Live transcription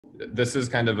This is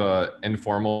kind of a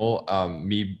informal,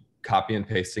 me copy and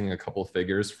pasting a couple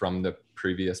figures from the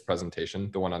previous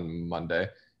presentation, the one on Monday,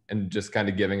 and just kind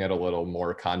of giving it a little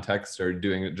more context or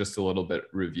doing it just a little bit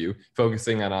review,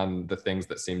 focusing on the things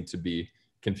that seem to be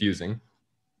confusing.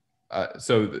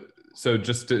 So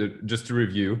just to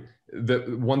review,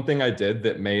 the one thing I did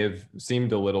that may have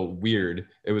seemed a little weird,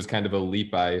 it was kind of a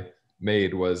leap I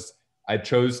made, was I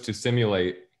chose to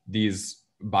simulate these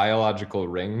biological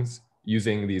rings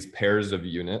using these pairs of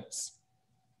units.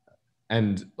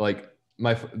 And like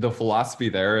the philosophy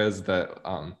there is that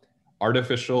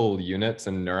artificial units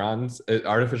and neurons,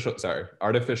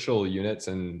 artificial units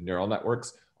and neural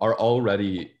networks are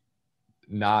already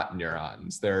not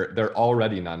neurons. They're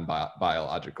already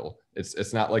non-biological.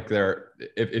 It's not like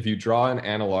if you draw an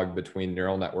analog between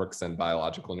neural networks and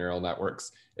biological neural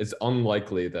networks, it's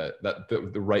unlikely that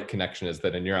the right connection is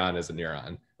that a neuron is a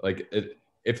neuron. Like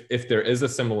if there is a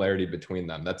similarity between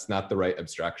them, that's not the right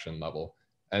abstraction level.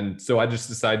 And so I just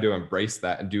decided to embrace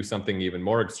that and do something even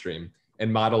more extreme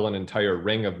and model an entire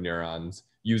ring of neurons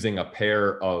using a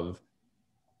pair of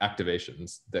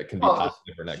activations that can be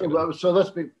positive or negative. So let's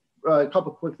be a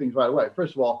couple of quick things right away.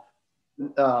 First of all,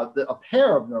 a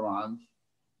pair of neurons,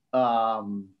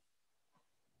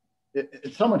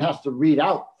 someone has to read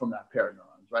out from that pair of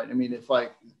neurons, right? I mean, it's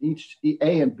like each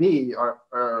A and B are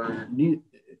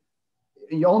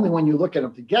only when you look at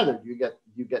them together you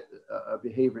get a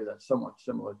behavior that's somewhat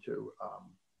similar to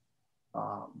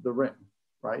the ring,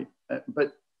 right?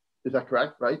 But is that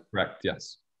correct? Right? Correct.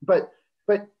 Yes. But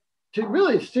to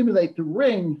really stimulate the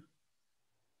ring,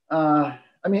 I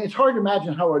mean, it's hard to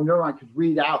imagine how a neuron could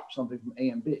read out something from A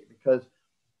and B because,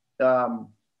 I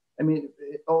mean,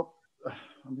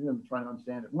 I'm trying to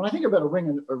understand it. When I think about a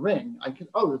ring,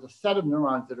 there's a set of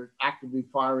neurons that are actively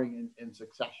firing in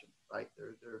succession, right?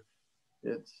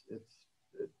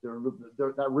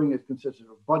 That ring is consisted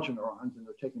of a bunch of neurons and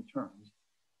they're taking turns.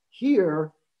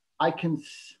 Here, I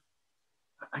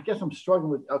guess I'm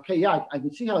struggling with, okay, yeah, I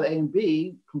can see how the A and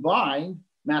B combined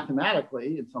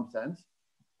mathematically in some sense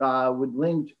would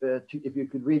link to, if you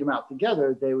could read them out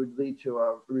together, they would lead to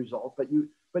a result,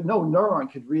 but no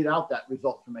neuron could read out that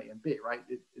result from A and B, right?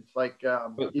 It's like,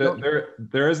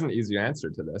 there is an easy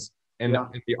answer to this. In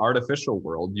the artificial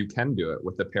world, you can do it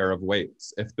with a pair of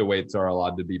weights if the weights are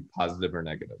allowed to be positive or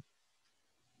negative.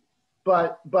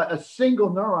 But a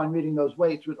single neuron reading those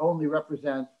weights would only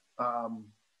represent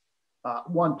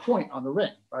 1 point on the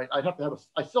ring, right? I still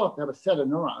have to have a set of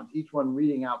neurons, each one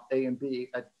reading out A and B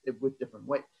with different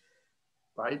weights,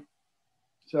 right?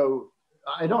 So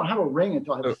I don't have a ring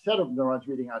until I have a set of neurons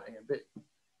reading out A and B.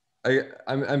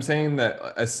 I'm saying that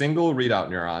a single readout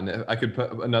neuron, I could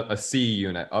put a C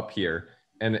unit up here,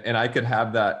 and I could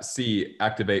have that C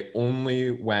activate only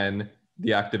when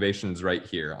the activation's right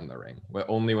here on the ring,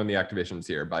 only when the activation's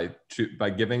here by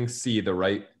giving C the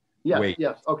right weight.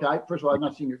 Yes. Okay. First of all, I'm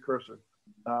not seeing your cursor.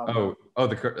 The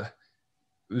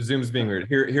Zoom's being weird.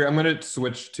 Here, I'm going to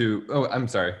switch to. Oh, I'm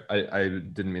sorry. I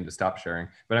didn't mean to stop sharing,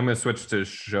 but I'm going to switch to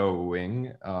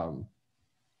showing.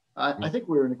 I think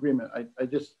we're in agreement. I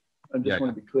just want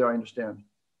to be clear. I understand.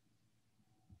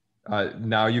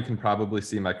 Now you can probably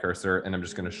see my cursor, and I'm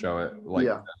just going to show it like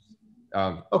this.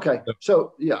 Okay.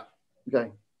 So yeah.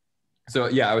 Okay. So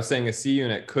yeah, I was saying a C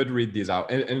unit could read these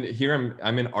out, and here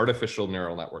I'm in artificial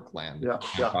neural network land. Yeah.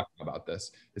 Talking about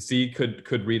this. The C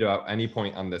could read out any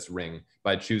point on this ring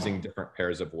by choosing different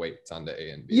pairs of weights on the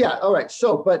A and B. Yeah. All right.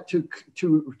 So, but to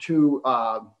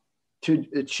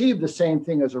achieve the same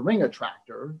thing as a ring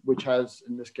attractor, which has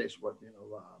in this case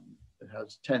it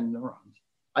has 10 neurons.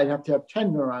 I'd have to have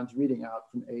 10 neurons reading out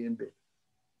from A and B,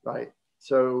 right?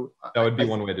 So that would be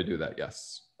one way to do that.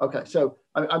 Yes. Okay, so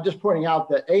I'm just pointing out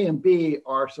that A and B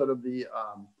are sort of the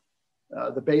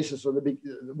basis or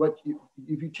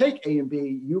if you take A and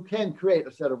B, you can create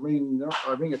a set of ring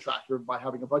attractor by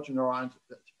having a bunch of neurons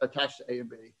attached to A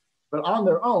and B. But on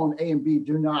their own, A and B is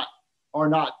not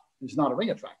a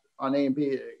ring attractor. On A and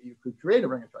B, you could create a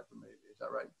ring attractor, maybe. Is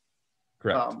that right?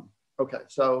 Correct. Okay,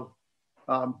 so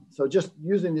just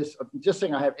using this, just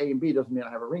saying I have A and B doesn't mean I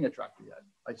have a ring attractor yet.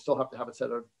 I still have to have a set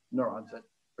of neurons that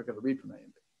are going to read from A and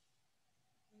B.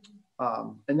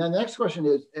 And then the next question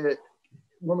is,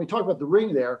 when we talk about the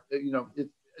ring there, it's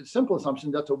a simple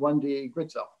assumption that's a 1D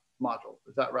grid cell module.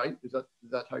 Is that right? Is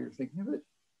that how you're thinking of it?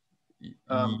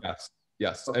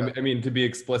 Yes. Okay. I mean, to be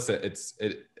explicit,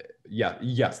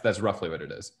 yes, that's roughly what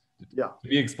it is. Yeah. To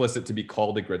be explicit, to be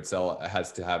called a grid cell, it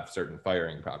has to have certain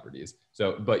firing properties.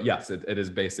 So, but yes, it is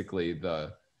basically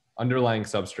the underlying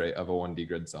substrate of a 1D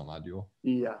grid cell module.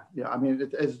 Yeah. I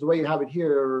mean, as the way you have it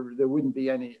here, there wouldn't be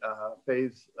any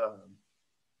phase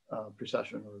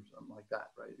precession or something like that,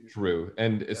 right? True.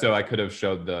 And so I could have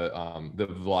showed the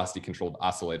velocity controlled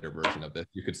oscillator version of this.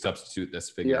 You could substitute this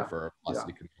figure for a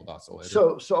velocity controlled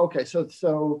oscillator.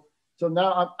 So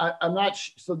now I'm not,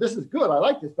 so this is good. I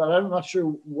like this, but I'm not sure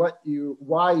why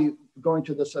you going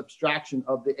to this abstraction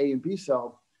of the A and B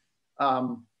cell.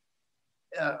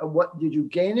 What did you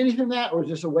gain anything from that, or is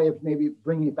this a way of maybe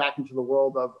bringing it back into the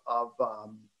world of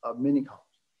mini columns?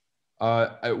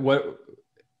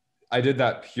 I did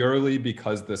that purely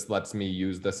because this lets me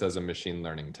use this as a machine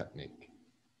learning technique.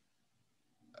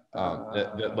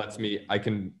 That lets me,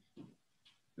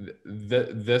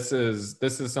 this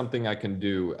is something I can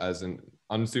do as an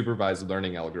unsupervised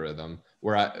learning algorithm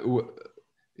where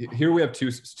here we have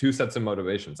two sets of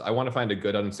motivations. I want to find a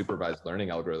good unsupervised learning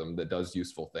algorithm that does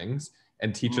useful things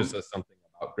and teaches us something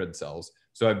about grid cells.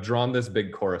 So I've drawn this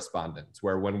big correspondence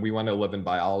where when we want to live in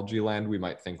biology land, we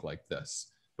might think like this.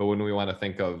 But when we want to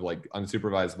think of like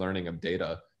unsupervised learning of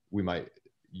data, we might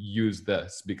use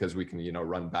this because we can,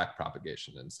 run back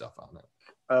propagation and stuff on it.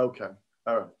 Okay.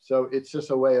 All right. So it's just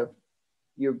a way of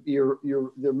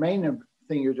the main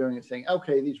thing you're doing is saying,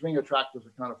 okay, these ring attractors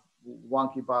are kind of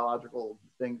wonky biological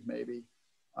things maybe,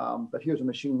 but here's a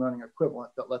machine learning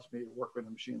equivalent that lets me work in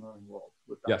the machine learning world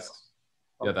with that. Yes.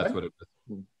 Okay. Yeah, that's what it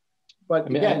is. But I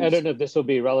mean, again, I don't know if this will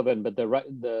be relevant, but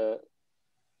the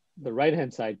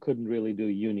right-hand side couldn't really do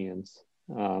unions,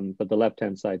 but the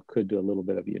left-hand side could do a little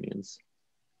bit of unions.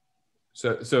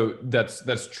 So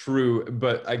that's true,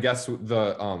 but I guess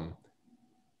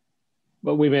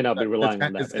but we may not be relying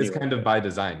on that. It's kind of by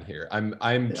design here.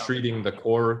 I'm treating the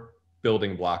core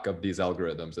building block of these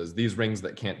algorithms as these rings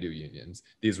that can't do unions,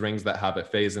 these rings that have a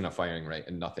phase and a firing rate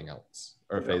and nothing else,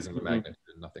 or a phase and a magnitude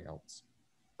and nothing else.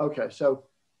 Okay, so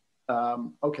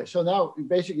so now you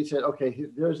basically said, okay,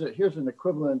 here's an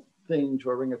equivalent thing to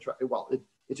a ring attractor. Well,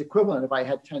 it's equivalent if I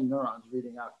had 10 neurons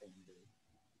reading out A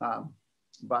and B,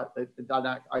 but it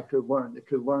could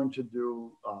learn to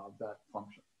do that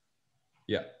function.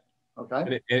 Yeah.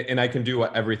 Okay. And I can do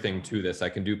everything to this. I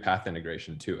can do path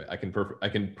integration to it. I can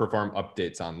perform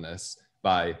updates on this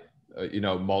by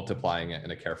multiplying it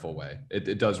in a careful way.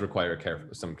 It does require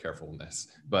some carefulness,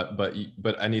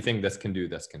 but anything this can do.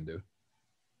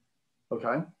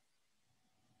 Okay.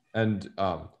 And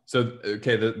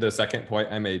the second point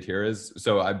I made here is,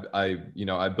 so I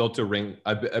built a ring.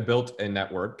 I built a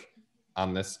network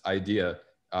on this idea,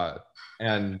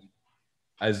 and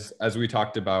as we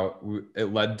talked about,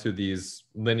 it led to these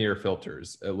linear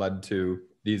filters. It led to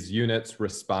these units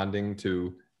responding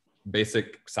to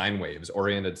basic sine waves,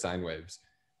 oriented sine waves.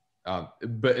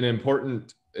 But an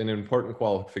important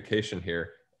qualification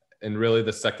here, and really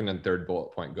the second and third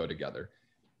bullet point go together.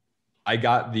 I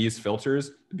got these filters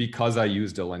because I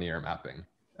used a linear mapping,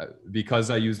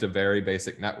 because I used a very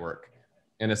basic network.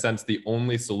 In a sense, the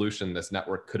only solution this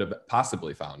network could have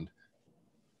possibly found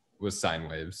was sine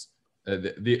waves.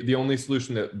 The only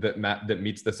solution that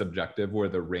meets this objective where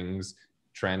the rings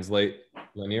translate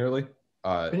linearly.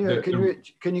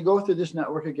 Can you go through this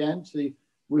network again? See,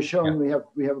 we're showing we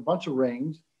have a bunch of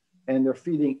rings, and they're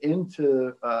feeding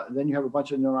into. Then you have a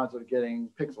bunch of neurons that are getting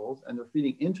pixels, and they're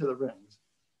feeding into the rings.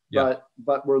 Yeah.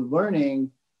 But we're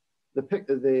learning these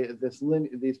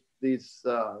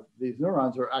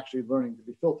neurons are actually learning to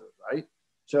be filtered, right?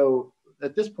 So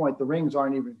at this point, the rings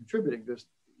aren't even contributing.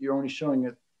 You're only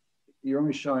showing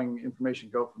information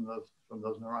go from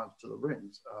those neurons to the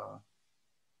rings.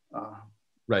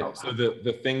 Right. So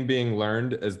the thing being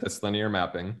learned is this linear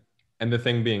mapping, and the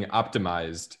thing being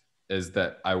optimized is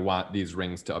that I want these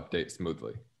rings to update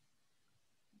smoothly.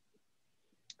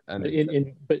 And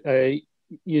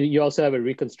you also have a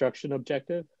reconstruction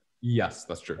objective? Yes,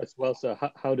 that's true. As well. So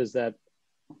how does that?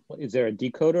 Is there a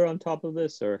decoder on top of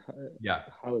this, or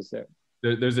how is that?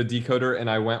 There's a decoder, and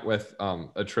I went with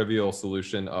a trivial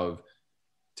solution of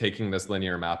taking this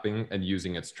linear mapping and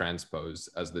using its transpose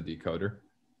as the decoder.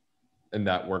 And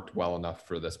that worked well enough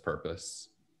for this purpose.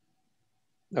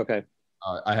 Okay.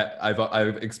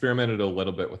 I've experimented a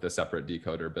little bit with a separate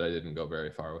decoder, but I didn't go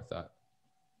very far with that.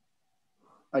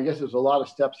 I guess there's a lot of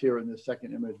steps here in this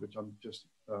second image, which I'm just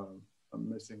I'm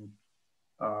missing.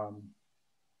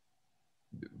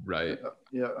 Right.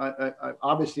 I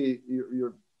obviously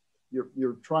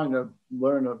you're trying to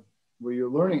learn where you're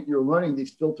learning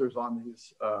these filters on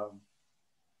these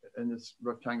in this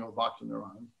rectangular box of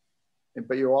neurons,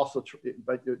 but you're also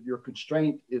your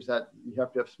constraint is that you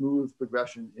have to have smooth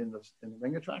progression in the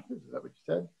ring attractors. Is that what you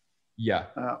said? Yeah.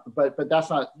 But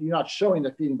you're not showing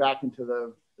the feeding back into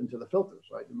the filters,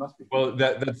 right? It must be. Well,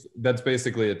 that's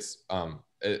basically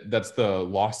that's the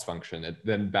loss function.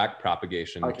 Then back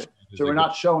propagation. Okay. So we're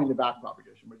not showing the back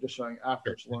propagation. operation. We're just showing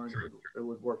after it's learned, it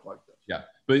would work like this. Yeah,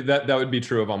 but that would be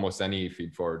true of almost any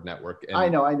feed-forward network. And I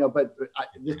know, but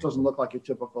this doesn't look like a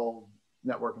typical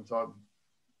network, and so,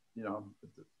 you know,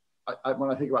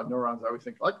 when I think about neurons, I always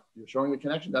think like you're showing the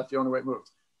connection. That's the only way it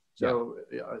moves. So,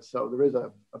 so there is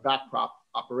a backprop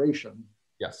operation.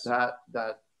 Yes.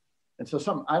 And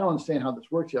so I don't understand how this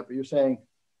works yet, but you're saying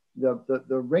the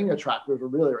ring attractors are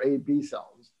really A B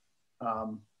cells.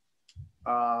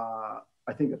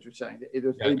 I think that's what you're saying.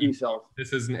 There's A B cells.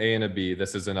 This is an A and a B.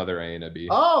 This is another A and a B.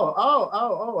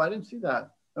 Oh! I didn't see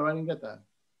that. Oh, I didn't get that.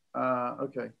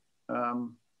 Okay.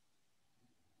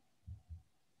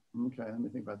 Okay, let me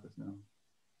think about this now.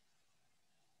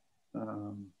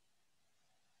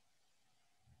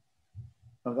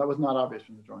 Oh, that was not obvious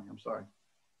from the drawing. I'm sorry.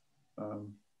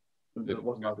 It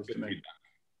wasn't obvious to me.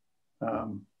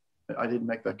 I didn't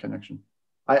make that connection.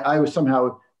 I was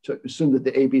somehow to assume that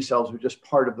the AB cells were just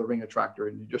part of the ring attractor,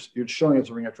 and you're showing us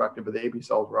a ring attractor, but the AB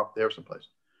cells were up there someplace.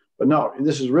 But no,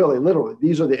 this is really literally,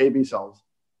 these are the AB cells.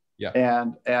 Yeah.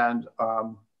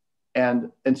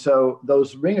 And so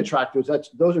those ring attractors,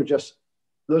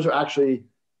 those are actually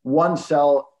one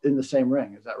cell in the same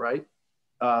ring. Is that right?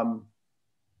 So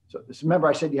remember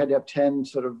I said you had to have 10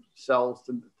 sort of cells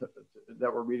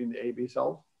that were reading the AB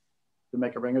cells to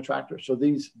make a ring attractor. So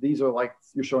these are like,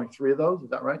 you're showing 3 of those, is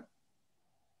that right?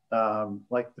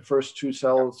 Like the first 2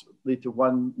 cells lead to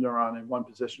one neuron in one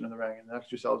position in the ring, and the next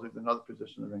 2 cells lead to another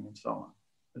position in the ring, and so on.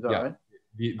 Is that right?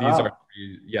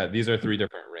 These are 3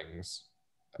 different rings.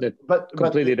 But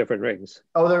completely different rings.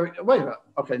 Oh, wait a minute.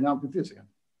 Okay, now I'm confused again.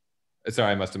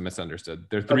 Sorry, I must have misunderstood.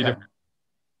 They're 3 different.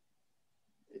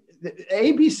 The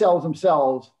AB cells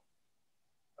themselves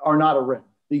are not a ring.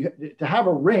 To have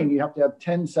a ring, you have to have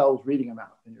 10 cells reading them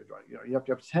out in your drawing. You have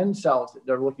to have 10 cells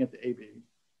that are looking at the AB.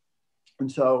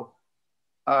 And so,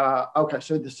 okay,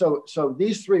 so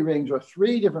these 3 rings are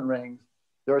 3 different rings.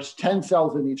 There's 10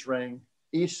 cells in each ring.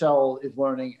 Each cell is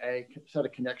learning a set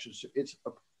of connections. It's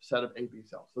a set of AB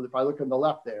cells. So if I look on the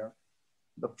left there,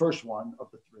 the first one of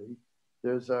the 3,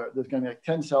 there's going to be like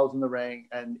 10 cells in the ring,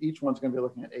 and each one's going to be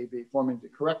looking at AB, forming the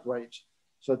correct weights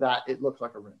so that it looks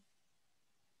like a ring.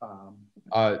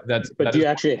 But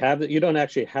you don't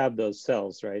actually have those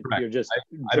cells, right? Correct. You're just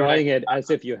drawing it as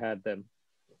if you had them.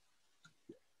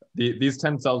 These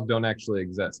 10 cells don't actually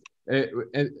exist.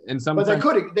 In some but sense,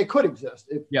 they could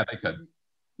exist. Yeah, they could.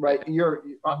 Right.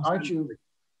 Aren't you?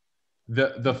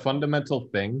 The fundamental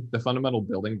thing, the fundamental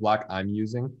building block I'm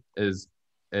using is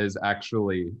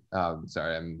actually,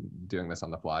 sorry, I'm doing this on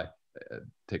the fly.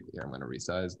 I'm going to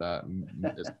resize that.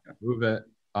 Just move it.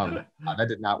 That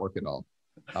did not work at all.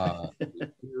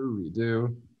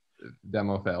 Redo,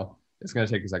 demo fail. It's going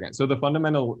to take a second. So the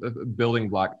fundamental building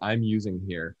block I'm using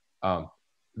here,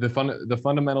 the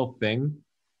fundamental thing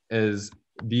is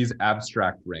these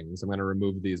abstract rings. I'm going to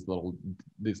remove these little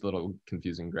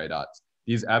confusing gray dots.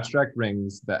 These abstract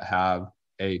rings that have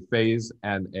a phase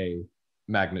and a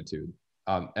magnitude.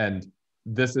 And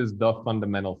this is the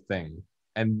fundamental thing.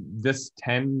 And this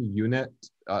 10 unit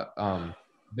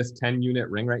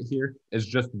ring right here is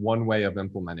just one way of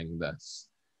implementing this.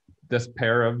 This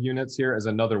pair of units here is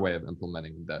another way of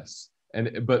implementing this.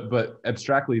 But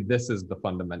abstractly, this is the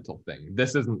fundamental thing.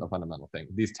 This isn't the fundamental thing.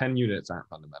 These 10 units aren't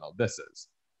fundamental. This is.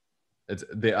 It's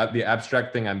the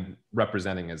abstract thing I'm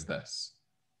representing is this.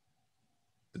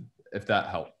 If that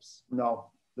helps.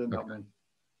 No, didn't help me.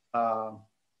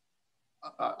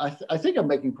 I think I'm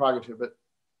making progress here, but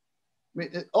I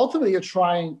mean, ultimately you're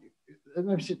trying, let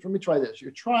me try this.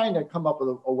 You're trying to come up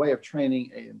with a way of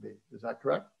training A and B. Is that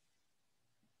correct?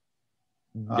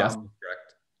 Yes,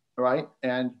 correct. Right,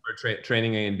 and we're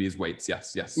training A and B's weights.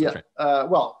 Yes. Yeah.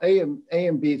 Well, A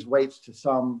and B's weights to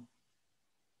some.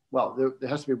 Well, there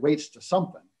has to be weights to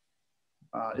something.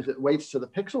 Is it weights to the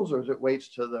pixels or is it weights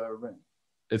to the ring?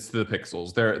 It's the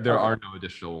pixels. There are no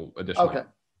additional. Okay.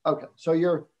 So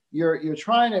you're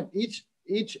trying to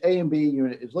each A and B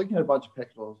unit is looking at a bunch of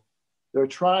pixels. They're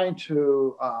trying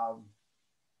to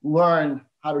learn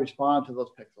how to respond to those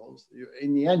pixels.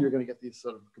 In the end, you're going to get these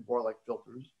sort of Gabor-like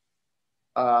filters.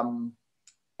 And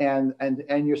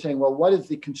you're saying, well, what is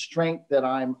the constraint that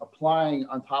I'm applying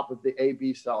on top of the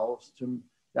AB cells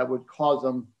that would cause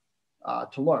them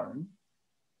to learn?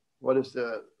 What is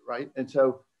the right? And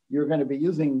so you're going to be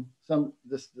using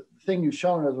the thing you've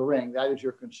shown as a ring. That is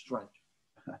your constraint.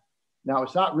 Now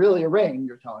it's not really a ring.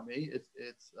 You're telling me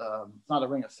it's not a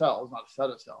ring of cells, not a set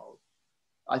of cells.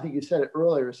 I think you said it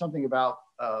earlier. Something about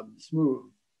smooth.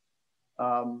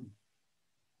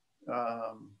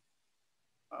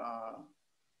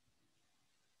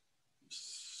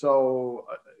 So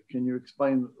can you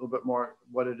explain a little bit more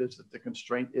what it is that the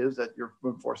constraint is that you're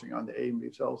enforcing on the A and B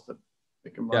cells that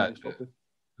they can run these filters?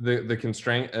 The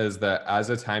constraint is that as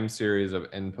a time series of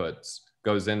inputs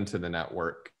goes into the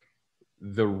network,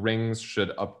 the rings should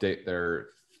update their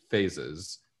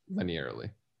phases linearly.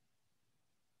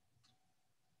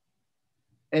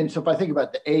 And so if I think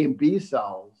about the A and B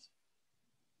cells,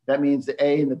 that means the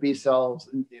A and the B cells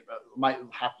might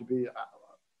have to be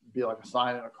like a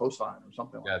sine and a cosine or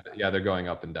something like that. Yeah, they're going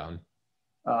up and down.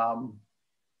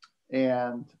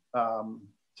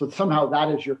 So somehow that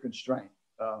is your constraint.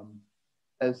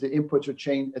 As the inputs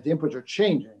are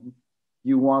changing,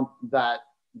 you want that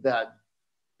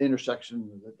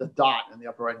intersection, the dot in the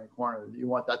upper right hand corner, you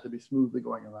want that to be smoothly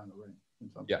going around the ring.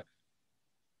 Yeah.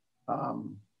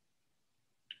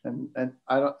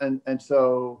 And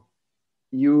so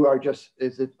you are just,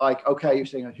 is it like, okay, you're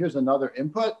saying here's another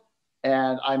input,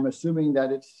 and I'm assuming that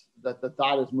the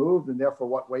dot is moved, and therefore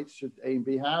what weights should A and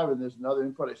B have? And there's another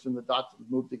input, I assume the dot's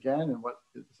moved again, and what,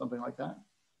 something like that?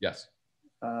 Yes.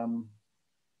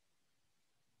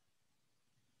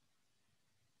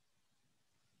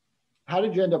 How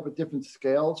did you end up with different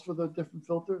scales for the different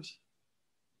filters?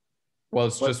 Well,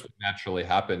 it's just what naturally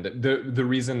happened. The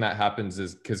reason that happens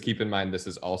is because, keep in mind, this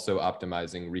is also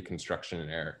optimizing reconstruction and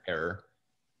error.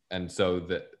 And so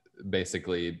that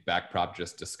basically Backprop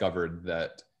just discovered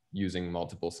that using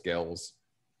multiple scales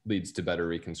leads to better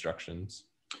reconstructions.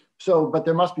 So, but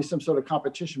there must be some sort of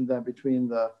competition then between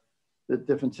the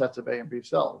different sets of A and B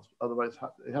cells. Otherwise,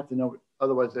 they have to know,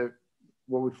 otherwise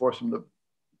what would force them to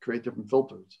create different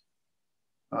filters.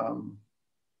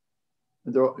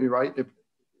 You're right.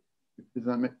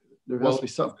 There has to be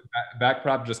some.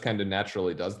 Backprop just kind of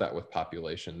naturally does that with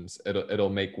populations. It'll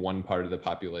make one part of the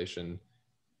population.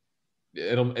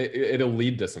 It'll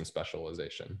lead to some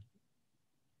specialization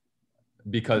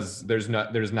because there's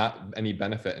not any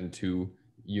benefit in two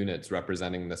units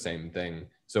representing the same thing.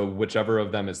 So whichever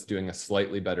of them is doing a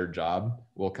slightly better job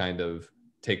will kind of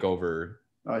take over.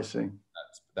 I see.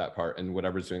 That part, and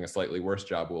whatever's doing a slightly worse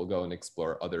job will go and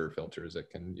explore other filters it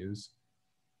can use.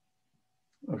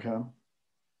 Okay.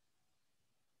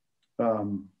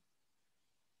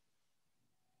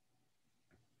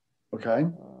 Okay.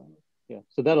 Yeah,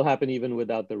 so that'll happen even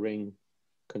without the ring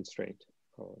constraint,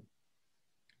 probably.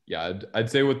 Yeah, I'd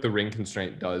say what the ring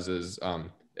constraint does is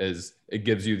it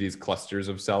gives you these clusters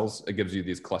of cells. It gives you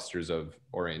these clusters of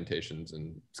orientations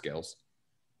and scales.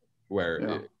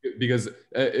 Where because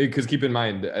keep in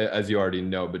mind, as you already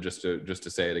know, but just to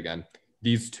say it again,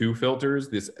 these two filters,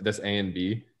 this A and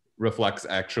B, reflects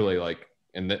actually, like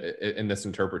in this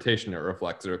interpretation, it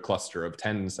reflects a cluster of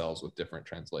 10 cells with different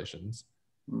translations.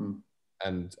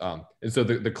 And so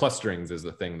the clusterings is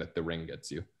the thing that the ring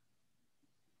gets you.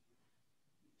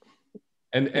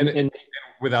 And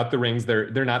without the rings,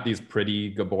 they're not these pretty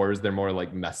Gabors. They're more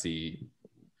like messy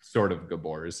sort of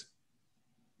Gabors.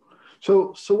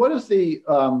 So what is the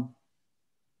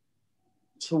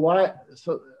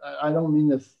so I don't mean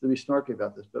this to be snarky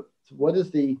about this, but what is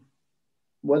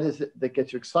it that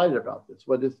gets you excited about this?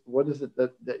 What is it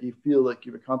that you feel like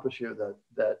you've accomplished here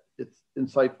that it's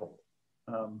insightful?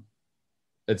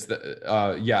 It's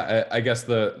I guess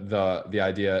the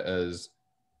idea is,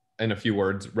 in a few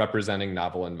words, representing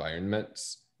novel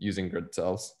environments using grid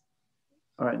cells.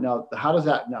 All right, now how does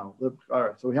that now? All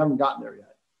right, so we haven't gotten there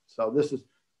yet. So this is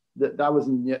that was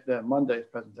in Monday's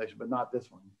presentation, but not this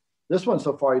one. This one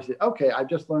so far, you say, okay, I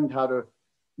just learned how to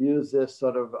use this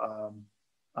sort of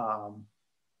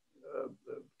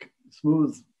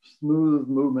smooth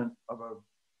movement of a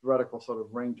vertical sort of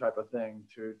ring type of thing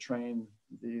to train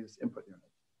these input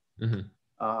units.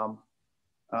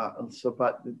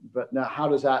 But now, how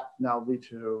does that now lead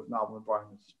to novel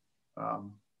environments?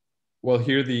 Well,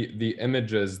 here the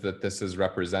images that this is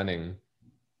representing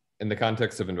in the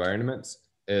context of environments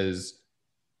is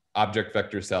object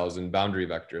vector cells and boundary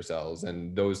vector cells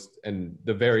and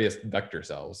the various vector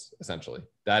cells, essentially.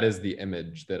 That is the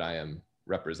image that I am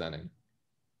representing.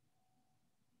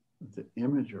 The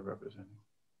image you're representing.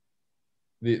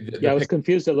 I was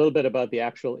confused a little bit about the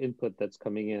actual input that's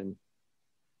coming in.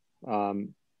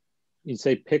 You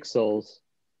say pixels,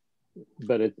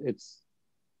 but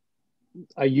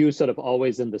are you sort of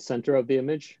always in the center of the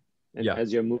image? And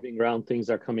as you're moving around, things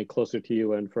are coming closer to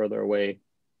you and further away.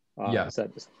 Is that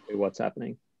what's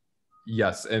happening?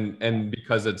 Yes, and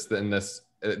because it's in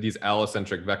these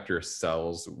allocentric vector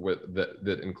cells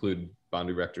that include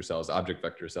boundary vector cells, object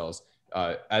vector cells,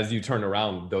 as you turn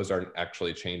around, those aren't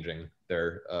actually changing.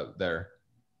 They're there.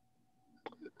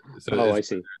 So I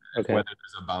see. Okay. Whether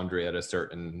there's a boundary at a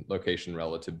certain location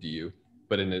relative to you,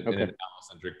 but in an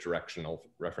allocentric directional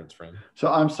reference frame.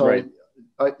 So I'm sorry. Right.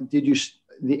 did you,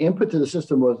 the input to the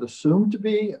system was assumed to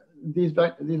be these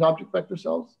object vector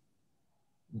cells?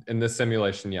 In this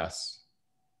simulation, yes.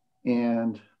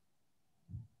 And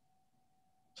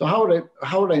so how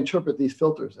would I interpret these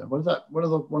filters then? What do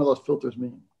one of those filters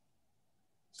mean?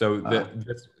 So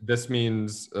this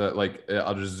means, like,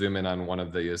 I'll just zoom in on one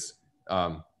of these.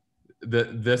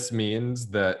 This means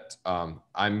that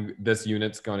this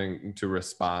unit's going to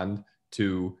respond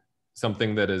to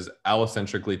something that is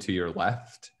allocentrically to your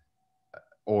left,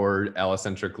 or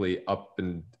allocentrically up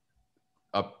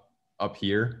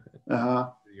here,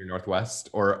 your northwest,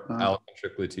 or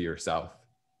allocentrically to your south.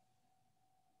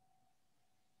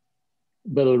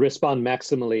 But it'll respond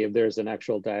maximally if there's an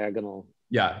actual diagonal.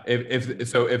 Yeah,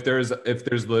 if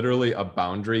there's literally a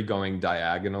boundary going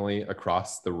diagonally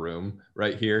across the room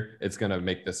right here, it's going to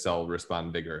make the cell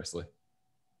respond vigorously.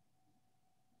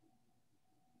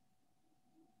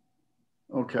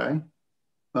 Okay.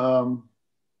 And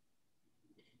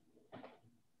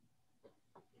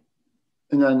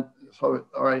then, so,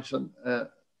 all right,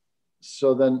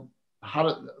 so then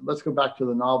let's go back to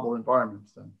the novel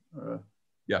environments then.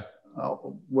 Yeah.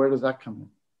 Where does that come in?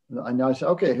 I now say,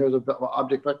 okay, here's an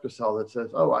object vector cell that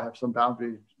says, oh, I have some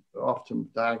boundary off to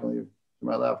diagonally to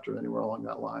my left or anywhere along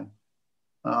that line.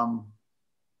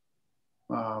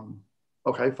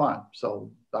 Okay, fine.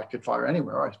 So that could fire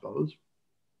anywhere, I suppose,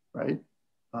 right?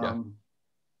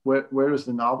 Where does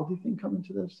the novelty thing come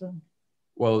into this then?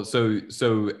 Well, so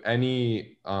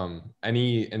any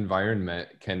environment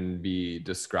can be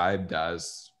described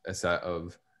as a set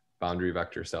of boundary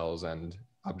vector cells and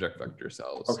object vector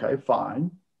cells. Okay,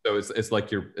 fine. So it's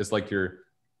like you're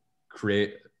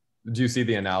create. Do you see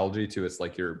the analogy to it's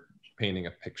like you're painting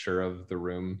a picture of the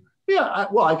room? Yeah,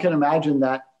 well, I can imagine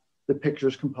that the picture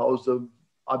is composed of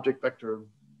object vector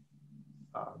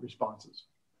responses,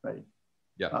 right?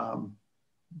 Yeah.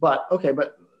 But okay,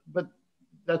 but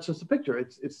that's just a picture.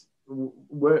 It's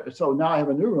where. So now I have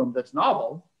a new room that's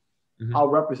novel. Mm-hmm. I'll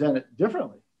represent it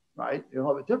differently, right? You'll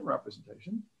have a different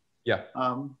representation. Yeah.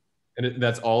 And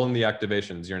that's all in the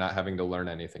activations. You're not having to learn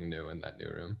anything new in that new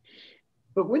room.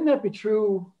 But wouldn't that be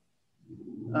true?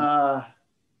 I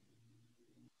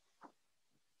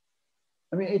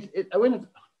mean,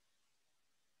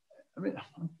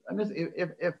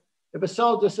 if a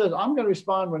cell just says, I'm going to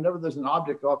respond whenever there's an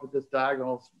object off at this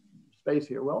diagonal space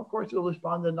here, well, of course, it'll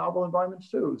respond to novel environments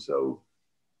too. So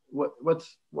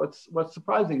what's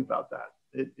surprising about that?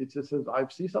 It just says, I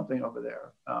see something over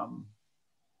there.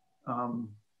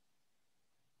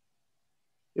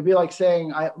 It'd be like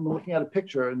saying, I'm looking at a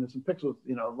picture and there's some pixels,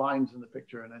 lines in the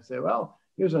picture. And I say, well,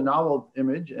 here's a novel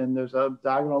image and there's a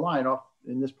diagonal line off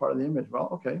in this part of the image. Well,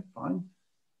 okay, fine.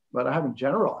 But I haven't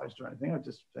generalized or anything. I'm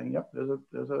just saying, yep,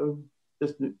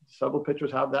 several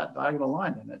pictures have that diagonal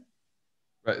line in it.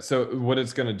 Right. So what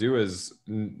it's going to do is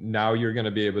now you're going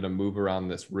to be able to move around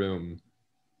this room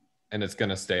and it's going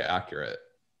to stay accurate.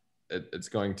 It's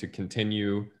going to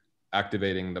continue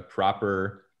activating the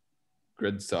proper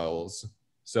grid cells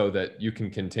so that you can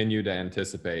continue to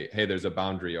anticipate, hey, there's a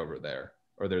boundary over there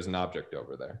or there's an object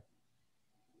over there,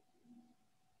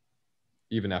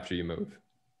 even after you move.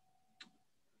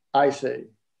 I see.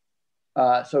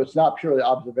 So it's not purely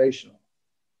observational.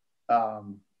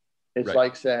 It's right.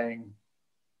 Like saying,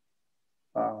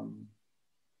 all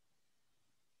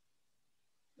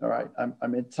right,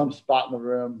 I'm in some spot in the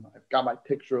room. I've got my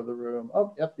picture of the room.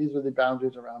 Oh, yep, these are the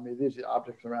boundaries around me. These are the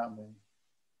objects around me.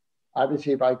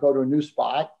 Obviously, if I go to a new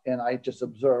spot and I just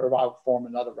observe, I'll form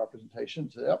another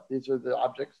representation. So, yep, these are the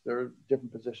objects. There are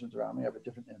different positions around me. I have a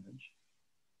different image.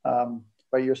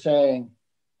 But you're saying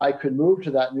I could move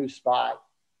to that new spot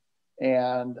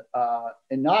and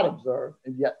not observe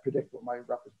and yet predict what my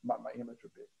image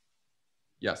would be.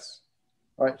 Yes.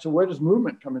 All right. So where does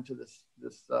movement come into this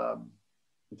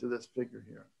figure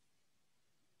here?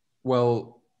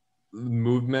 Well,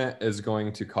 movement is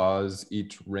going to cause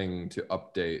each ring to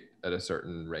update at a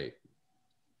certain rate.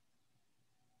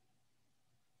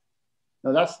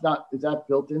 Now is that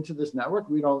built into this network?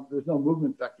 There's no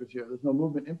movement vectors here. There's no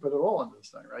movement input at all in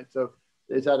this thing, right? So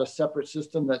is that a separate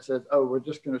system that says, oh, we're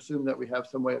just going to assume that we have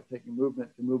some way of taking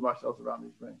movement to move ourselves around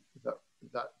these rings?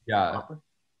 Is that yeah. proper?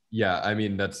 Yeah, I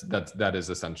mean, that is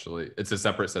essentially, it's a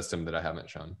separate system that I haven't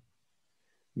shown.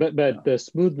 But the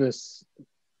smoothness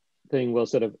thing will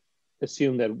sort of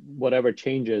assume that whatever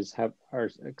changes are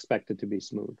expected to be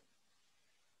smooth,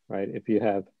 right? If you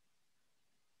have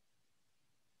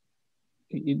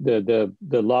the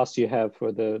loss you have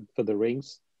for the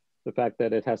rings, the fact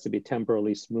that it has to be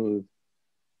temporally smooth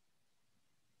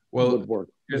would work.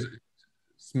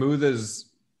 Smooth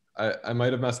is, I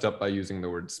might have messed up by using the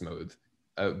word smooth,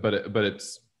 but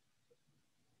it's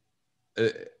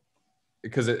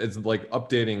because it's like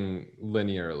updating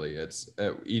linearly. It's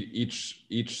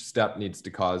each step needs to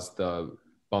cause the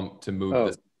bump to move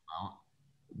this amount,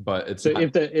 but it's so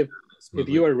if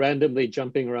you are randomly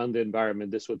jumping around the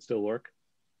environment, this would still work.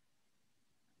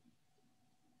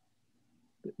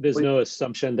 There's no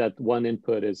assumption that one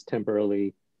input is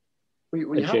temporarily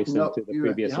adjacent to the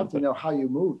previous You have input. to know how you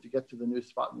move to get to the new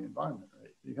spot in the environment,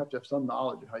 right? You have to have some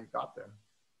knowledge of how you got there.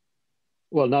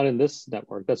 Well, not in this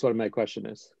network. That's what my question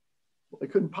is. Well,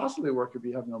 it couldn't possibly work if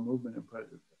you have no movement input.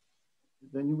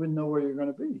 Then you wouldn't know where you're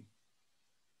going to be.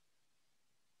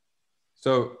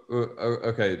 So,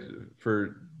 okay,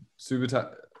 for Subutai's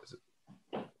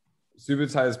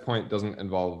point doesn't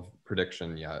involve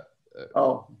prediction yet.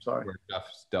 Oh, I'm sorry. Where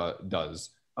Jeff's does.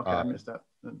 Okay, I missed that.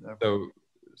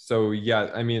 So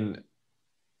yeah, I mean,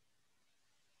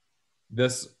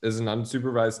 this is an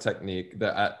unsupervised technique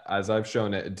that, as I've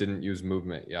shown it, it didn't use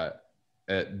movement yet.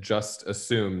 It just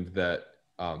assumed that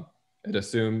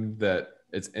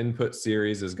its input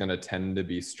series is going to tend to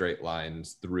be straight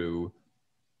lines through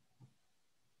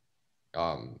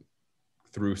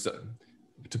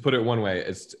to put it one way,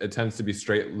 it tends to be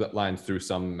straight lines through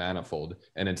some manifold,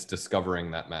 and it's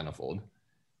discovering that manifold.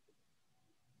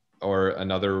 Or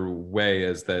another way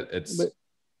is that it's...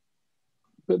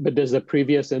 But does the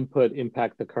previous input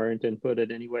impact the current input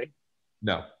in any way?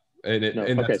 No. No.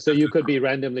 Okay, so you could be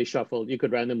randomly shuffled. You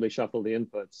could randomly shuffle the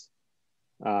inputs,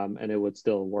 and it would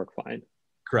still work fine.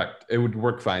 Correct. It would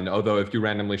work fine. Although if you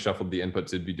randomly shuffled the inputs,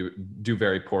 it'd be do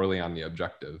very poorly on the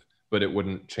objective, but it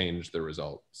wouldn't change the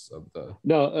results of the...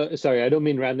 No, sorry, I don't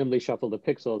mean randomly shuffle the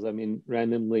pixels. I mean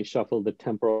randomly shuffle the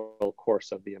temporal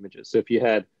course of the images. So if you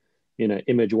had,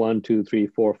 image 1, 2, 3,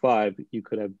 4, 5, you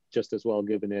could have just as well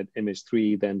given it image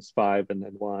 3, then 5, and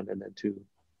then 1, and then 2.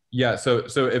 Yeah, so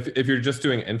if you're just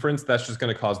doing inference, that's just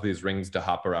going to cause these rings to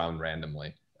hop around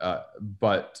randomly.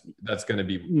 But that's going to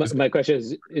be... My question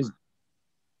is,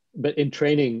 but in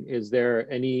training, is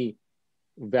there any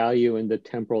value in the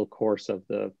temporal course of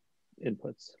the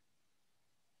inputs?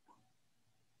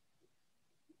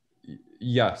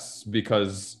 Yes,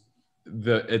 because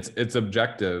its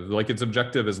objective, like its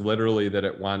objective is literally that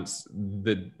it wants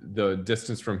the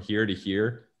distance from here to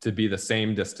here to be the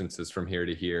same distances from here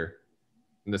to here,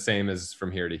 and the same as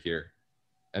from here to here.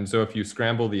 And so if you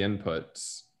scramble the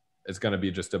inputs, it's going to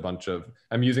be just a bunch of,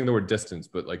 I'm using the word distance,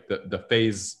 but like the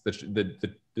phase,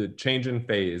 the change in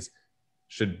phase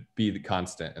should be the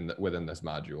constant within this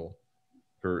module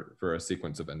for a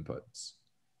sequence of inputs.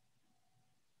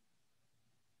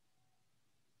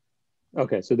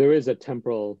 Okay, so there is a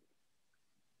temporal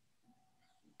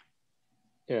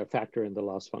factor in the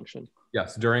loss function.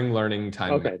 Yes, during learning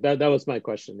time. Okay, that was my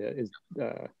question.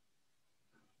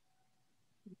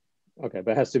 Okay,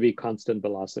 but it has to be constant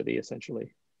velocity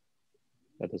essentially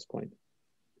at this point.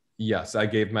 Yes, I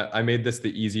made this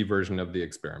the easy version of the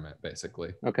experiment,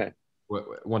 basically. Okay.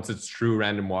 Once it's true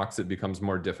random walks, it becomes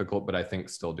more difficult, but I think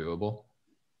still doable.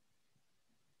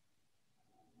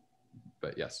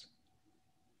 But yes.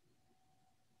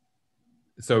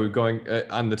 So going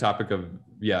on the topic of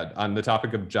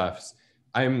Jeff's,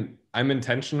 I'm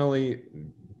intentionally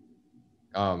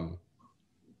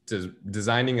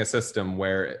designing a system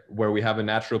where we have a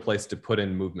natural place to put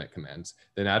in movement commands.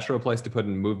 The natural place to put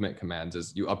in movement commands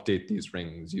is you update these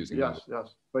rings using yes.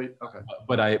 But okay.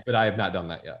 But I have not done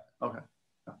that yet. Okay.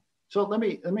 So let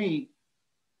me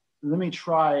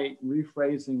try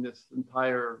rephrasing this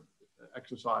entire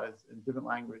exercise in different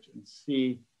language and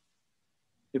see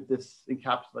if this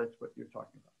encapsulates what you're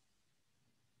talking about.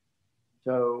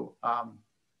 So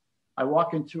I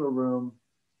walk into a room,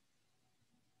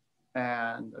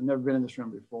 and I've never been in this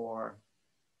room before,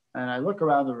 and I look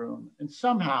around the room, and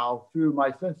somehow through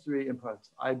my sensory inputs,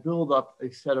 I build up a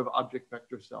set of object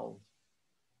vector cells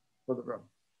for the room.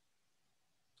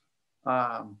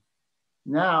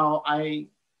 Now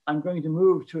I'm going to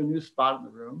move to a new spot in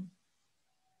the room,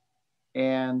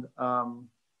 and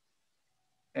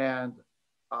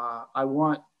I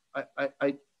want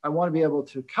to be able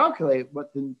to calculate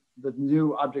what the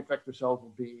new object vector cells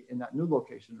will be in that new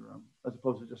location in the room, as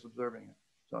opposed to just observing it.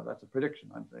 So that's a prediction.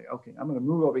 I'm saying, okay, I'm going to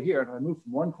move over here, and I move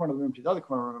from one corner of the room to the other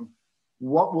corner of the room.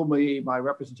 What will be my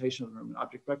representation of the room in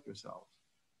object vector cells?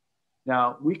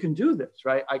 Now we can do this,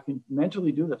 right? I can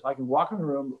mentally do this. I can walk in the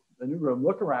new room,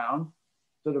 look around,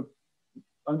 sort of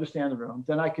understand the room.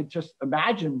 Then I could just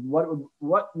imagine what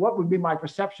would be my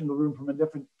perception of the room from a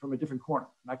different corner.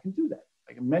 And I can do that.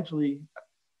 I can mentally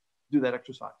do that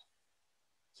exercise.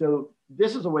 So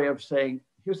this is a way of saying,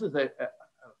 here's a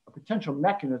potential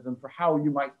mechanism for how you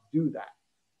might do that.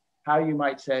 How you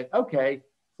might say, okay,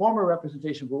 form a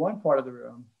representation for one part of the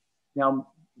room. Now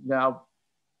now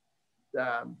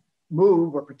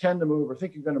move or pretend to move or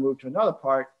think you're going to move to another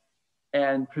part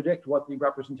and predict what the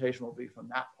representation will be from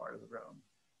that part of the room.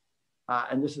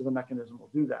 And this is a mechanism will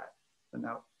do that. And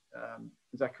now,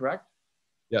 is that correct?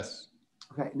 Yes.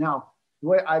 Okay, now, the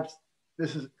way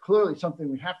this is clearly something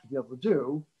we have to be able to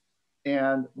do.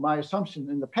 And my assumption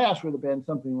in the past would have been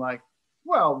something like,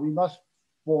 well, we must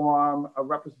form a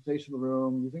representation of the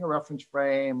room using a reference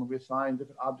frame. We assign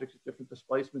different objects at different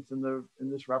displacements in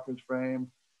this reference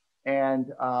frame.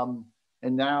 And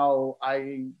now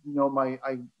I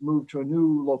move to a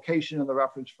new location in the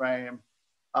reference frame.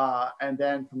 And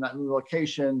then from that new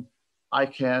location, I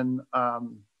can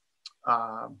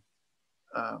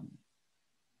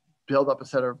build up a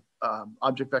set of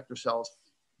object vector cells,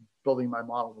 building my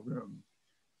model of the room.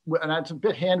 And that's a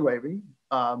bit hand-wavy,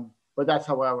 but that's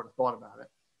how I would have thought about it.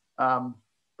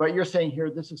 But you're saying here,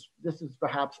 this is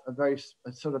perhaps a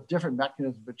sort of different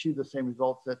mechanism to achieve the same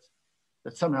results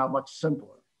that's somehow much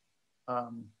simpler.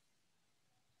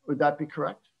 Would that be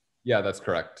correct? Yeah, that's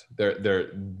correct.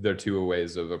 They're two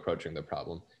ways of approaching the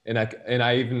problem. And I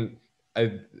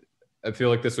feel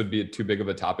like this would be too big of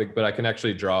a topic, but I can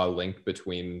actually draw a link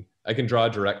between, I can draw a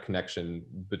direct connection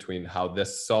between how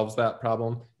this solves that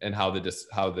problem and how the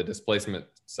displacement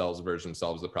cells version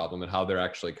solves the problem, and how they're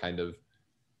actually kind of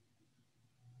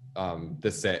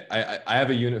the same. I have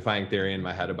a unifying theory in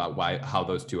my head about how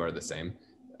those two are the same,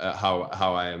 how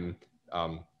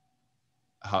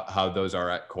those are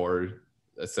at core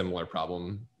a similar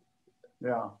problem.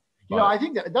 Yeah, I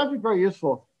think that'd be very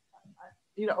useful.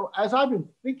 As I've been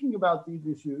thinking about these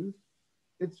issues,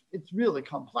 it's really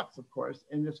complex, of course,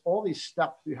 and there's all these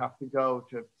steps you have to go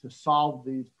to solve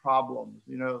these problems.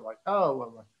 Like, oh,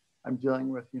 well, I'm dealing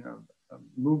with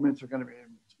movements are going to be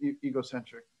in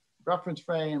egocentric reference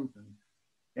frames,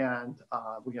 and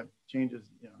we have changes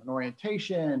in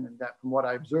orientation, and that from what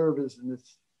I observe is in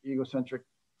this egocentric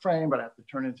frame, but I have to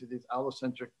turn into these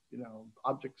allocentric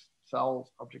object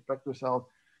vector cells.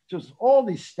 Just all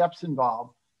these steps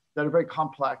involved that are very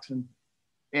complex,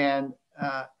 and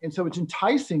so it's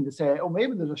enticing to say, oh,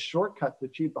 maybe there's a shortcut to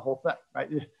achieve the whole thing, right?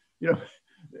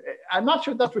 I'm not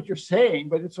sure that's what you're saying,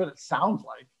 but it's what it sounds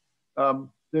like.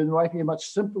 There might be a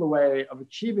much simpler way of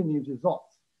achieving these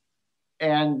results,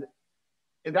 and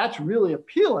that's really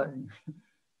appealing.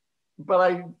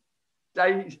 But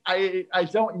I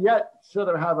don't yet sort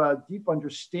of have a deep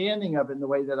understanding of it in the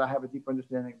way that I have a deep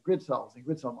understanding of grid cells and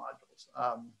grid cell modules.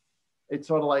 It's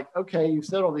sort of like, okay, you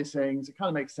said all these things. It kind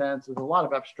of makes sense. There's a lot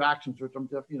of abstractions, which I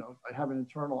haven't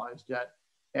internalized yet.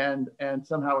 And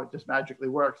somehow it just magically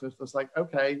works. It's just like,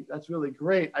 okay, that's really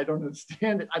great. I don't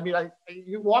understand it. I mean,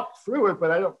 you walked through it,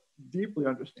 but I don't deeply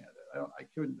understand it. I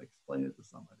couldn't explain it to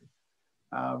somebody.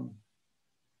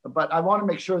 But I want to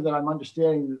make sure that I'm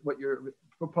understanding what you're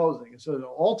proposing. So an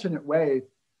alternate way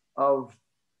of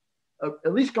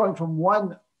at least going from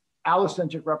one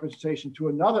allocentric representation to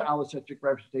another allocentric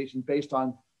representation based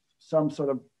on some sort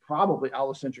of probably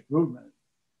allocentric movement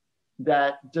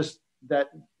that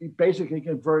basically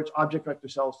converts object vector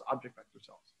cells to object vector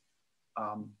cells.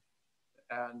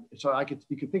 And so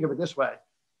you could think of it this way: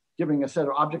 giving a set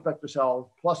of object vector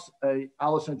cells plus a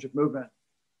allocentric movement.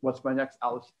 What's my next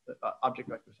object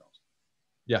vector cells?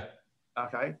 Yeah.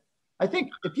 Okay. I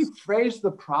think if you phrase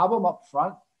the problem up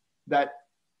front, that's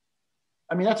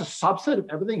a subset of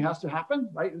everything has to happen,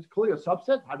 right? It's clearly a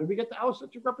subset. How do we get the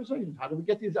allocentric representation? How do we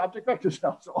get these object vector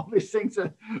cells? All these things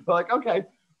are like, okay,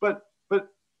 but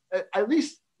at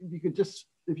least you could just,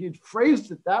 if you'd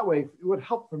phrased it that way, it would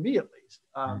help for me at least.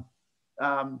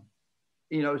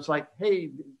 It's like, hey,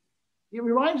 it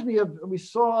reminds me of, we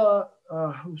saw,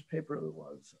 whose paper it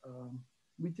was.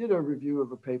 We did a review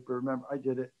of a paper, remember, I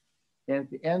did it. And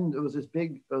at the end, it was this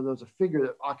big, there was a figure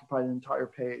that occupied an entire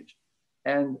page.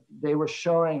 And they were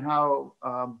showing how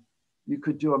you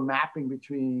could do a mapping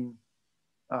between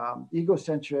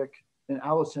egocentric and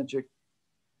allocentric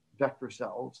vector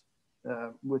cells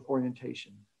with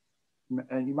orientation.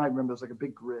 And you might remember there's like a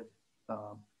big grid.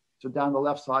 So down the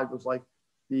left side was like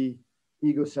the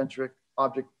egocentric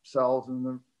object cells, and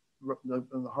the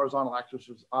horizontal axis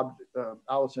was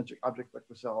allocentric object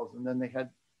vector cells. And then they had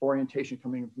orientation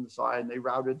coming in from the side, and they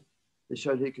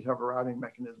showed you could have a routing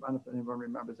mechanism. I don't know if anyone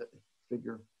remembers that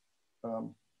figure.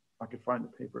 I could find the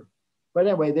paper. But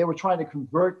anyway, they were trying to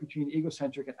convert between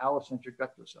egocentric and allocentric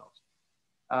vector cells.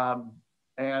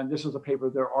 And this was a paper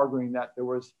they're arguing that there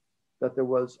was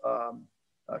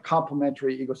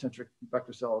complementary egocentric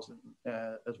vector cells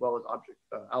as well as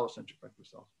allocentric vector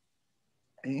cells.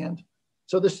 And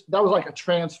so that was like a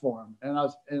transform. And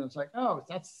it's like, oh,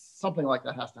 that's something like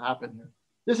that has to happen here.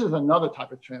 This is another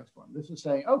type of transform. This is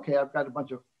saying, okay, I've got a bunch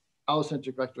of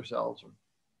allocentric vector cells,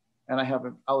 and I have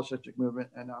an allocentric movement,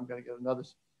 and now I'm going to get another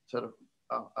set of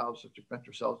allocentric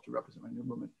vector cells to represent my new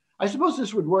movement. I suppose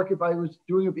this would work if I was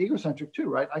doing it egocentric too,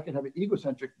 right? I could have an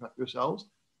egocentric vector cells,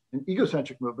 an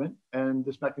egocentric movement, and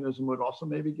this mechanism would also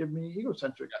maybe give me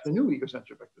the new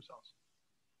egocentric vector cells.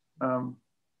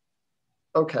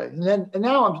 Okay, and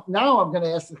now I'm going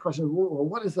to ask the question: well,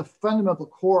 what is the fundamental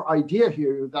core idea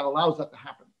here that allows that to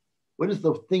happen? What is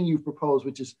the thing you've proposed,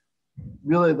 which is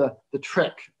really the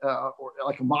trick, or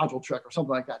like a module trick or something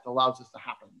like that allows this to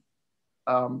happen?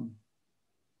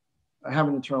 I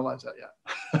haven't internalized that yet.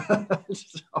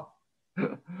 So, I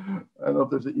don't know if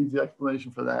there's an easy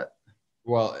explanation for that.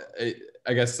 Well,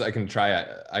 I guess I can try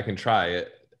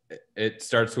it. It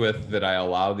starts with that I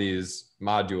allow these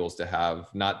modules to have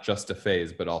not just a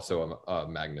phase, but also a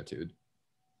magnitude.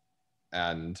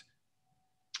 And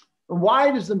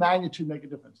why does the magnitude make a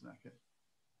difference in that case?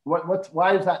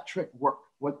 Why does that trick work?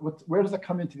 Where does that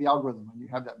come into the algorithm when you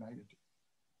have that magnitude?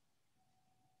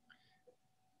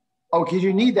 Oh, because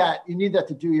you need that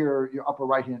to do your upper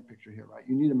right-hand picture here, right?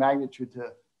 You need a magnitude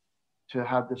to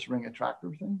have this ring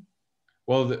attractor thing.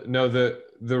 Well, the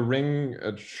ring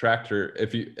attractor,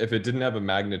 if it didn't have a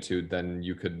magnitude, then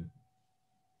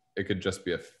it could just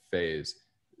be a phase.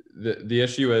 The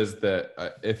issue is that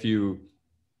if you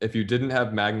didn't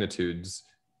have magnitudes,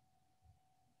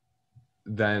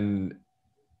 then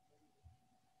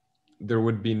there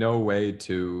would be no way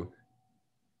to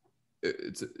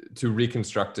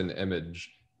reconstruct an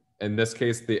image. In this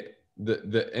case, the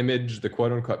image, the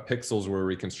quote unquote pixels we're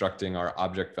reconstructing are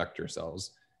object vector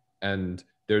cells. And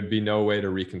there'd be no way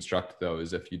to reconstruct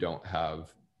those if you don't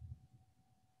have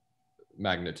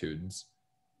magnitudes.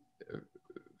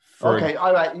 Okay,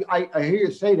 all right. I hear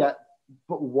you say that,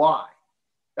 but why?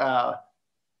 How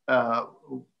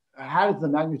does the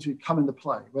magnitude come into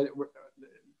play?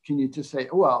 Can you just say,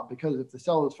 well, because if the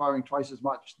cell is firing twice as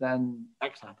much, then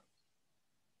X happens?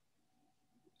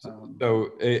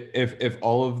 So if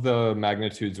all of the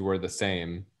magnitudes were the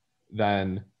same,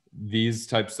 then these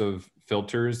types of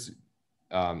filters,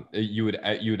 you would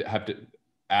have to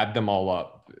add them all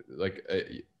up. Like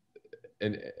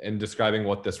in describing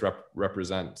what this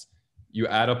represents, you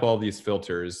add up all these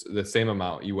filters, the same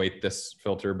amount. You weight this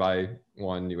filter by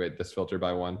 1, you weight this filter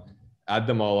by 1, add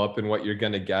them all up, and what you're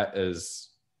going to get is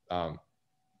a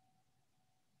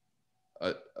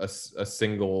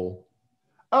single.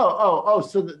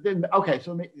 So the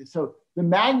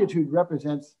magnitude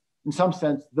represents, in some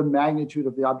sense, the magnitude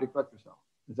of the object vector cell.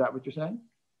 Is that what you're saying?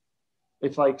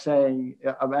 It's like saying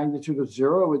a magnitude of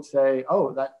 0 would say,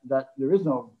 oh, that there is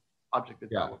no object at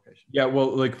that location. Yeah,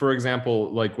 well, like for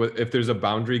example, like if there's a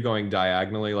boundary going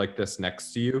diagonally like this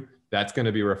next to you, that's going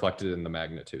to be reflected in the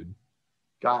magnitude.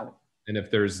 Got it. And if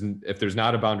there's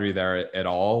not a boundary there at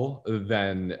all,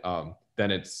 then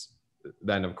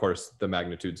of course the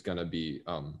magnitude's going to be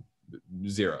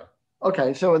 0.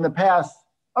 Okay, so in the past,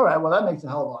 all right, well, that makes a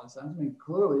hell of a lot of sense. I mean,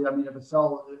 clearly, if I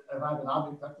have an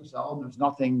object vector cell and there's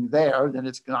nothing there, then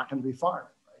it's not going to be firing,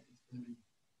 right?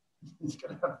 It's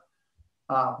going to have,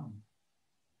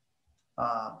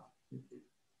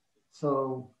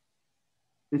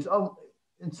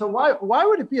 and so why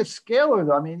would it be a scalar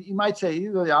though? I mean, you might say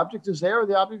either the object is there or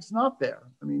the object's not there.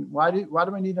 I mean, why do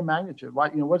I need a magnitude? Why,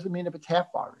 what does it mean if it's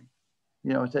half firing?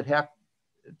 It's at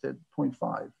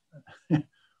 0.5.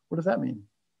 What does that mean?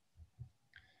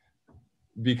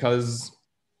 Because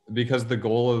the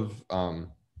goal of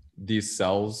these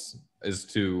cells is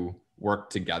to work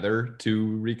together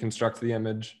to reconstruct the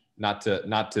image, not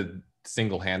to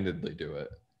single-handedly do it.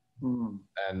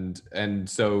 And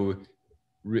so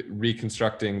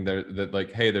reconstructing that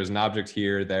like, hey, there's an object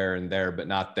here, there, and there, but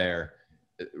not there,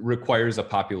 it requires a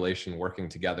population working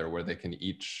together where they can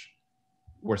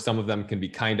where some of them can be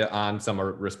kind of on, some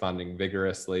are responding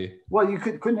vigorously. Well,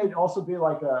 couldn't it also be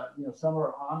like some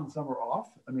are on and some are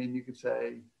off? I mean, you could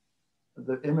say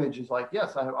the image is like,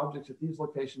 yes, I have objects at these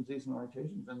locations, these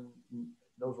orientations, and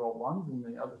those are all 1s, and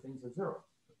the other things are 0.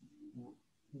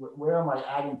 Where am I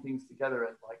adding things together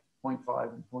at like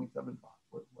 0.5 and 0.75?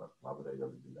 Why would I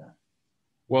ever do that?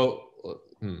 Well,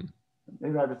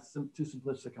 maybe I have too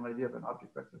simplistic an idea of an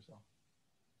object vector cell.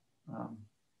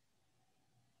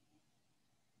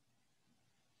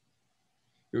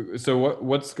 So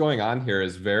what's going on here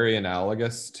is very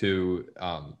analogous to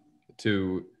I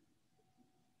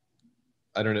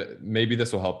don't know, maybe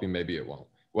this will help you, maybe it won't.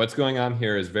 What's going on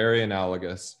here is very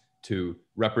analogous to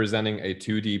representing a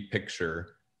 2D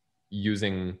picture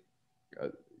using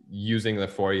the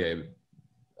Fourier.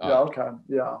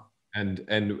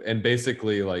 And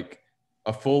basically like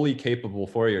a fully capable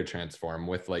Fourier transform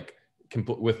with like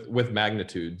with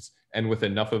magnitudes and with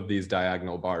enough of these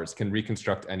diagonal bars can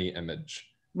reconstruct any image.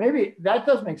 Maybe that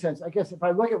does make sense. I guess if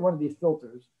I look at one of these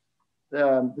filters,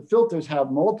 the filters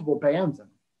have multiple bands in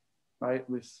them, right? At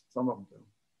least some of them do.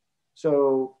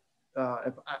 So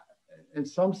in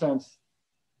some sense,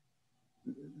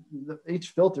 each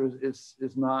filter is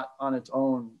not on its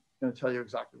own going to tell you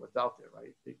exactly what's out there,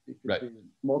 right? It could right. be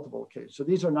multiple occasions. So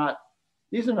these are not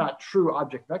true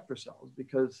object vector cells,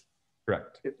 because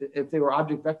correct. If they were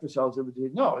object vector cells, it would be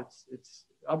no. It's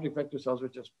object vector cells are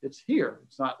just, it's here.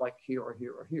 It's not like here or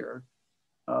here or here.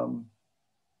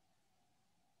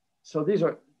 So these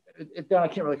are. Then I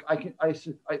can't really.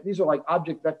 These are like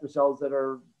object vector cells that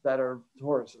are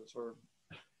toruses or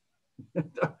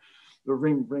the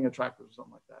ring attractors or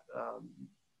something like that.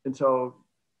 And so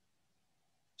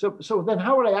then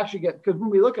how would I actually get? Because when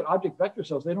we look at object vector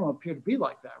cells, they don't appear to be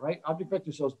like that, right? Object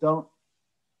vector cells don't.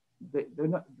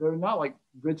 They're not like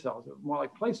grid cells. They're more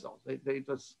like place cells. They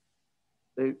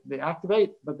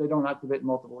activate, but they don't activate in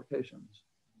multiple locations.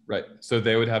 Right. So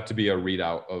they would have to be a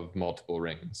readout of multiple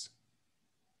rings.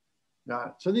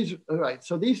 So these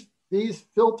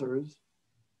filters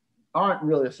aren't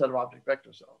really a set of object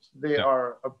vector cells. They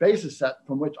are a basis set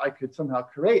from which I could somehow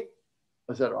create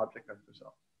a set of object vector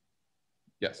cells.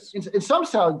 Yes. In some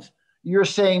sense, you're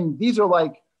saying these are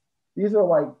like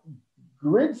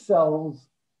grid cells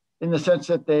in the sense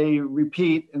that they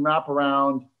repeat and wrap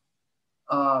around,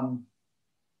 but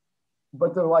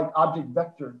they're like object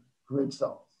vector grid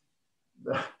cells.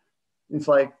 It's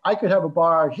like I could have a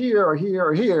bar here or here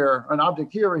or here, an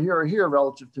object here or here or here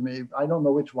relative to me. I don't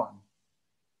know which one.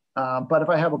 But if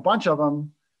I have a bunch of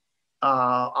them,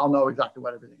 I'll know exactly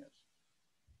what everything is.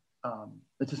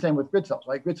 It's the same with grid cells,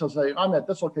 right? Grid cells say, I'm at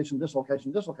this location, this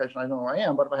location, this location, I know where I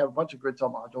am. But if I have a bunch of grid cell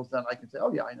modules, then I can say,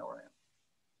 oh yeah, I know where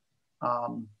I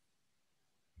am.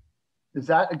 Is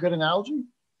that a good analogy?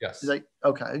 Yes.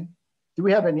 Okay. Do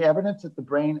we have any evidence that the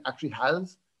brain actually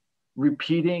has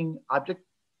repeating object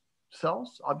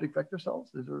cells, object vector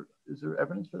cells? Is there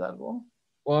evidence for that at all?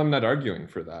 Well, I'm not arguing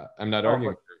for that. I'm not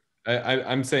arguing.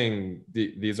 I'm saying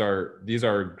these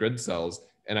are grid cells,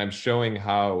 and I'm showing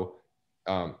how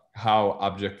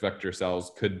object vector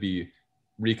cells could be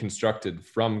reconstructed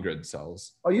from grid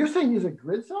cells. Oh, you're saying these are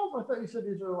grid cells? I thought you said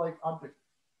these are like object.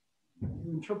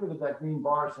 You interpreted that green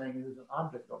bar saying there's an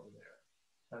object over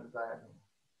there at a diagonal.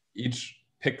 Each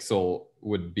pixel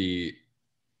would be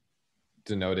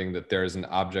denoting that there is an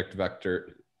object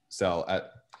vector cell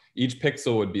at each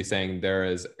pixel would be saying there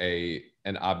is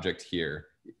an object here.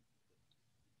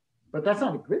 But that's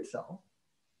not a grid cell.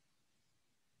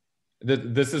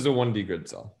 This is a 1D grid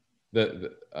cell.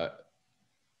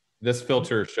 This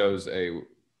filter shows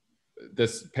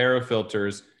this pair of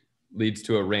filters leads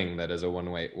to a ring that is a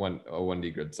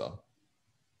 1D grid cell.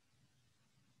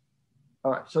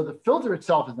 All right, so the filter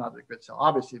itself is not a grid cell,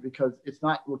 obviously, because it's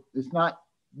not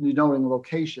denoting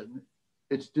location,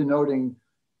 it's denoting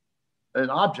an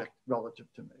object relative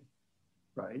to me,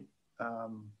 right?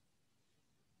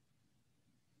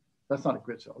 That's not a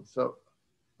grid cell. So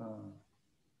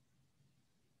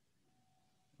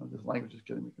this language is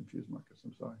getting me confused, Marcus.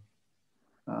 I'm sorry.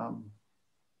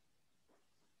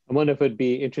 I wonder if it'd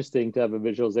be interesting to have a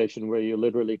visualization where you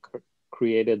literally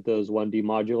created those 1D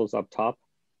modules up top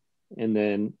and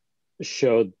then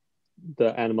showed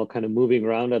the animal kind of moving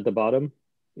around at the bottom,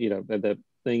 at the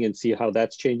thing, and see how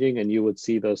that's changing. And you would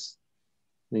see those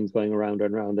things going around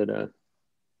and around in a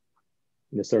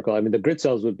circle. I mean, the grid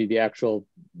cells would be the actual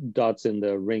dots in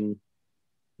the ring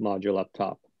module up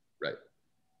top.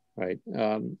 Right.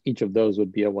 Each of those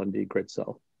would be a 1D grid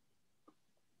cell.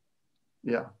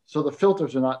 Yeah. So the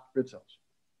filters are not grid cells,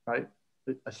 right?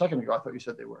 A second ago, I thought you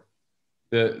said they were.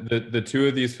 The two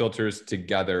of these filters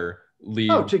together lead.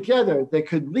 Oh, together they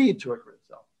could lead to a grid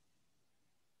cell.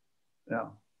 Yeah.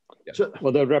 So,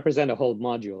 well, they represent a whole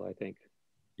module, I think.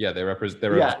 Yeah, they represent.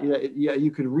 Yeah.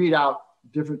 You could read out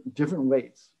different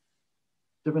weights.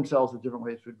 Different cells with different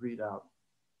weights would read out.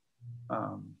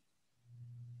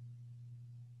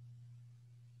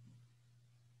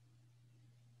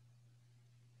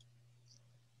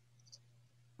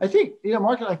 I think,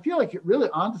 Marcus, I feel like you're really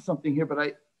onto something here, but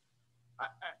I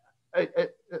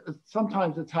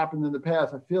sometimes it's happened in the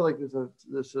past. I feel like there's some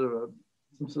sort of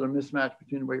mismatch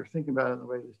between the way you're thinking about it and the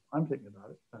way I'm thinking about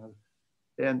it.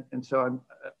 And so I'm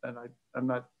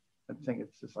saying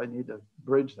it's just, I need to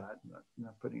bridge that,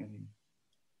 not putting any,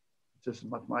 it's just as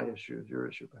much my issue as your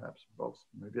issue, perhaps both,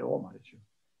 maybe all my issue.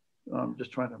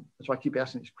 Just trying to, that's why I keep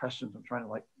asking these questions. I'm trying to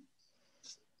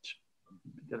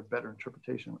get a better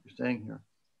interpretation of what you're saying here.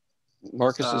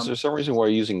 Marcus, is there some reason why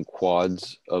you're using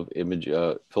quads of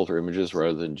filter images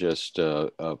rather than just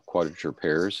quadrature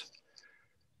pairs?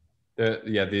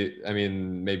 I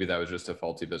mean, maybe that was just a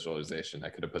faulty visualization. I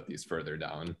could have put these further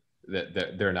down.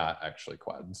 That they're not actually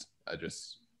quads.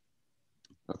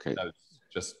 Okay. That was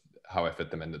just how I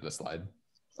fit them into the slide.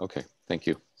 Okay, thank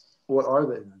you. What are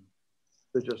they then?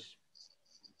 They're just.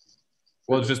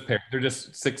 Well, it's just pairs. They're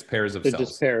just 6 pairs of They're cells.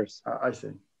 just pairs. I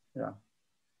see. Yeah.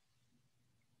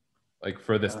 Like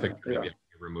for this picture, Yeah. maybe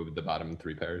I removed the bottom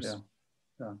 3 pairs.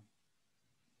 Yeah.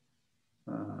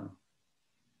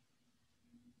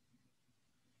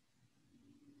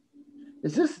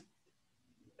 Is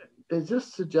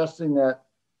this suggesting that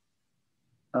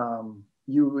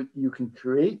you can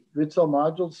create grid cell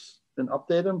modules and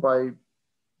update them by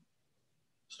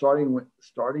starting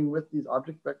with these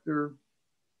object vector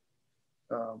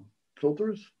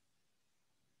filters,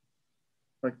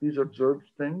 like these observed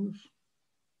things?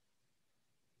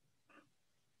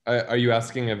 Are you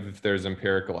asking if there's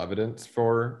empirical evidence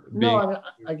for being? No,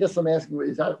 I guess I'm asking,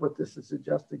 is that what this is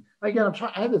suggesting? Again,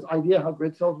 I have this idea how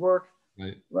grid cells work,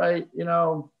 right? You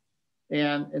know,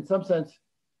 and in some sense,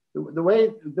 the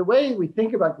way we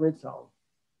think about grid cells,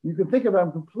 you can think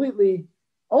about them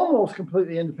almost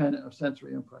completely independent of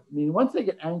sensory input. I mean, once they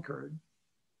get anchored,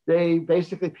 they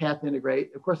basically path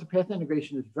integrate. Of course, the path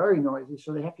integration is very noisy,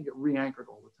 so they have to get re-anchored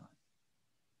all the time.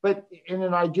 But in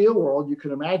an ideal world, you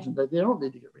can imagine that they don't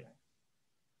need to get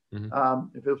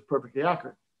re-anchored if it was perfectly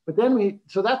accurate. But then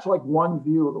so that's like one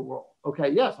view of the world. Okay,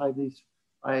 yes,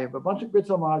 I have a bunch of grid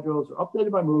cell modules, they're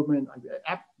updated by movement,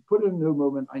 I put in a new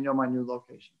movement, I know my new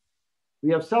location. We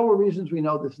have several reasons we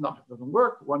know this doesn't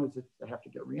work. One is that they have to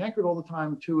get re-anchored all the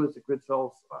time. 2 is the grid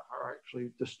cells are actually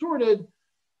distorted.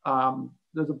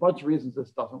 There's a bunch of reasons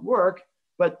this doesn't work,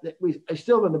 but I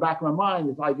still in the back of my mind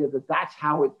this idea that that's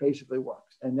how it basically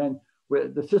works. And then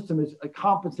the system is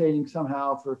compensating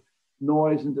somehow for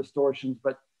noise and distortions,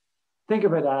 but think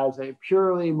of it as a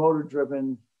purely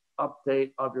motor-driven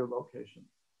update of your location.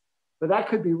 But that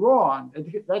could be wrong.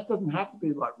 That doesn't have to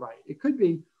be right. It could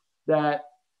be that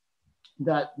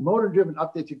motor-driven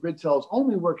updates to grid cells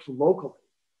only works locally.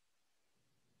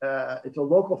 It's a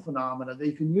local phenomenon.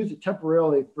 They can use it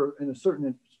temporarily in a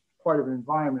certain part of an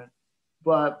environment,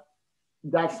 but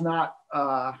that's not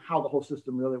how the whole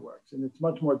system really works. And it's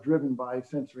much more driven by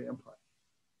sensory input.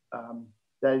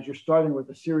 That is, you're starting with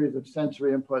a series of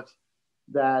sensory inputs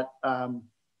that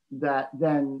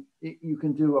then you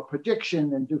can do a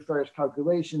prediction and do various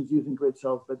calculations using grid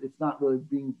cells, but it's not really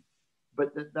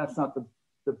that's not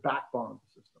the backbone of the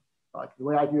system. Like the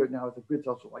way I hear it now is the grid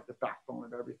cells are like the backbone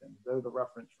of everything. They're the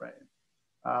reference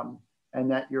frame. And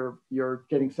that you're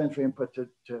getting sensory input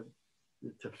to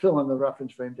fill in the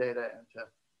reference frame data and to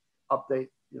update,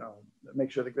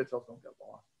 make sure the grid cells don't get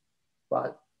lost.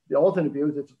 But the alternate view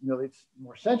is it's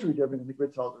more sensory driven, and the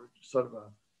grid cells are just sort of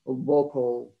a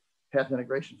local path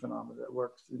integration phenomenon that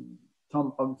works in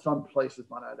some places,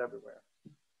 but not everywhere.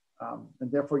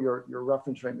 And therefore your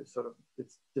reference frame is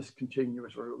it's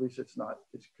discontinuous, or at least it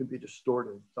could be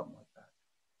distorted, something like that.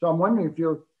 So I'm wondering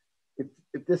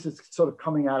if this is sort of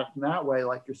coming at it from that way,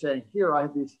 like you're saying here, I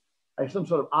have some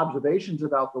sort of observations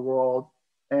about the world,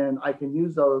 and I can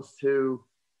use those to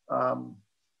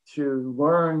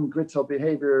learn grid cell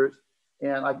behaviors,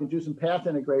 and I can do some path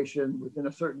integration within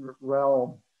a certain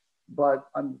realm, but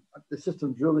the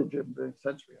system's really driven by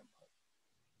sensory input.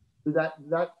 Did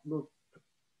that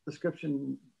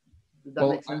description, did that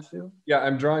make sense to you? Yeah,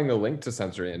 I'm drawing a link to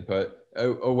sensory input.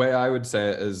 A way I would say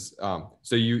it is,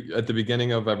 so you, at the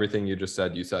beginning of everything you just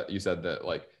said, you said that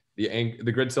like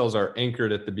the grid cells are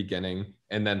anchored at the beginning,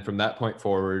 and then from that point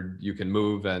forward, you can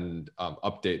move and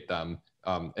update them.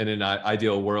 In an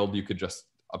ideal world, you could just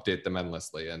update them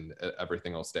endlessly and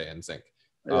everything will stay in sync.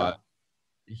 Yeah.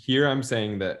 Here I'm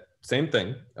saying that same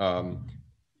thing.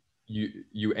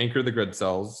 You anchor the grid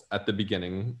cells at the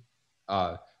beginning,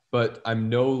 but I'm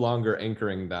no longer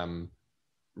anchoring them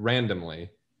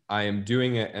randomly. I am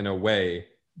doing it in a way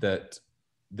that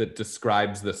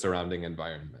describes the surrounding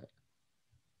environment.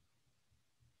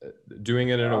 Doing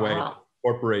it in a way that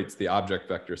incorporates the object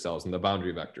vector cells and the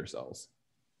boundary vector cells.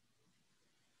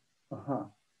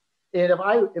 And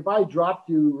if I dropped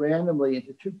you randomly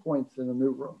into 2 points in a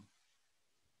new room,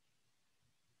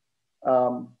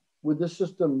 would this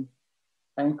system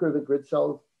anchor the grid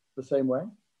cells the same way?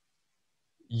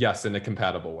 Yes, in a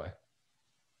compatible way.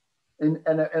 In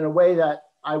a way that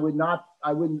I would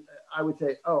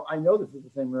say, oh, I know this is the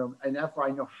same room, and therefore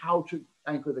I know how to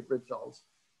anchor the grid cells,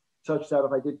 such that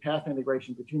if I did path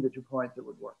integration between the 2 points, it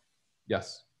would work.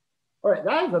 Yes. All right,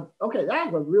 that is a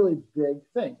really big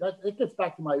thing. It gets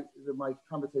back to my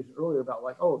conversation earlier about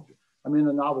like, oh, I'm in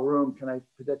a novel room. Can I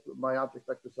predict what my object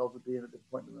vector cells would be in a different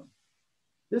point in the room?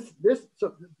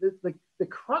 So the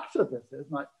crux of this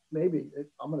is not, maybe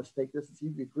I'm going to stake this and see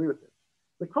if you agree with this.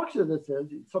 The crux of this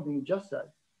is something you just said,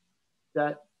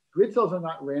 that grid cells are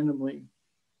not randomly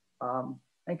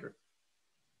anchored,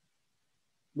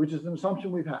 which is an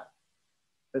assumption we've had.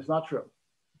 It's not true.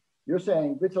 You're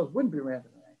saying grid cells wouldn't be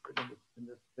randomly anchored in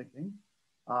this thinking.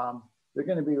 They're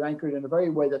going to be anchored in a very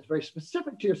way that's very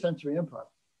specific to your sensory input.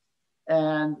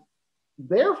 And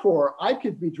therefore, I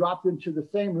could be dropped into the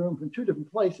same room from two different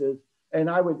places, and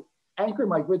I would anchor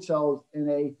my grid cells in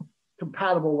a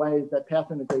compatible way that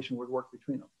path integration would work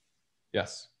between them.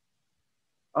 Yes.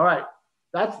 All right.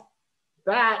 That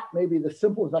may be the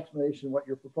simplest explanation of what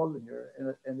you're proposing here,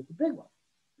 and it's a big one.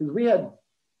 Because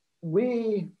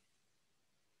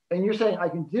and you're saying I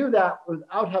can do that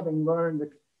without having learned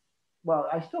well,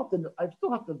 I still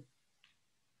have to,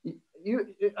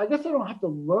 I guess I don't have to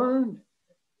learn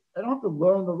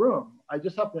the room. I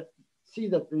just have to see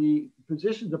that the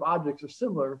positions of objects are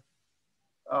similar,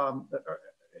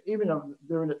 even though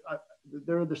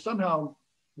they're somehow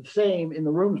the same in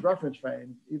the room's reference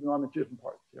frame, even on the two different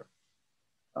parts here.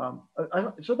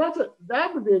 So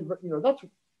that would be,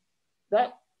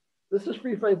 let's just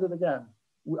rephrase it again.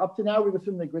 Up to now, we've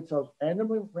assumed the grid cells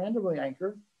randomly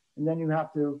anchor, and then you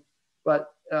have to,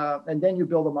 and then you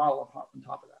build a model on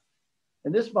top of that.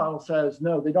 And this model says,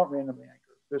 no, they don't randomly anchor.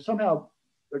 They're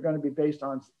going to be based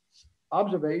on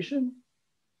observation.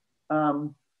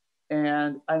 And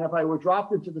if I were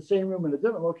dropped into the same room in a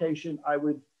different location, I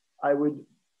would,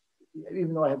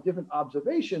 even though I have different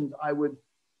observations, I would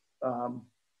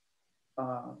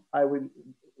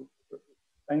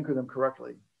anchor them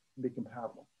correctly and be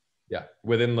compatible. Yeah,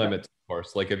 within limits, of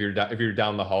course. Like if you're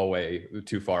down the hallway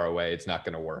too far away, it's not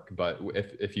going to work. But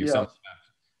if you somehow,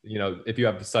 if you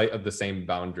have the sight of the same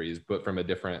boundaries, but from a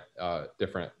different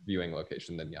viewing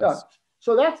location, then yes. Yeah.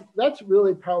 So that's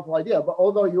really powerful idea. But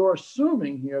although you're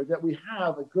assuming here that we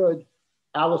have a good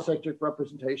allocentric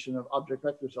representation of object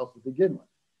vector cells to begin with.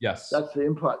 Yes. That's the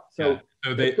input. So,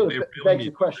 they really begs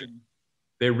the question.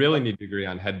 They really need to agree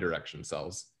on head direction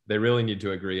cells. They really need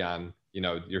to agree on,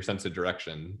 your sense of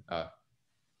direction.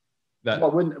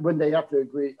 Well, wouldn't they have to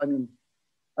agree? I mean,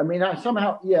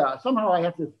 somehow I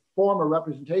have to form a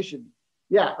representation.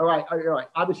 Yeah, all right.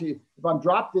 Obviously, if I'm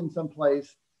dropped in some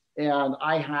place and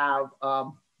I have a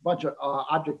bunch of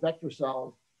object vector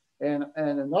cells, and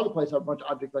another place I have a bunch of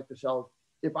object vector cells,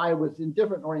 if I was in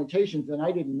different orientations and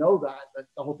I didn't know that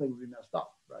the whole thing would be messed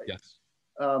up, right? Yes.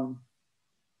 So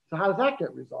how does that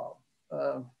get resolved?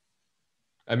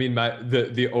 I mean, my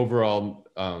overall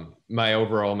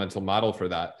mental model for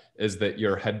that is that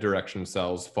your head direction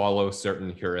cells follow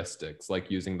certain heuristics,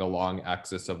 like using the long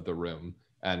axis of the room,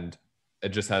 and it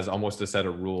just has almost a set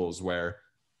of rules where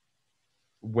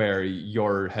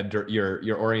your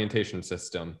orientation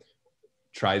system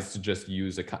tries to just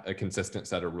use a consistent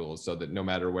set of rules, so that no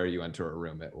matter where you enter a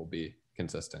room, it will be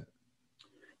consistent.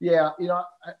 Yeah,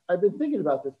 I've been thinking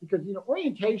about this because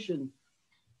orientation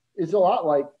is a lot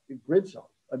like grid cells.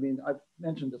 I mean, I've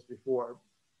mentioned this before.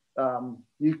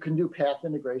 You can do path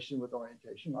integration with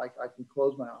orientation. Like I can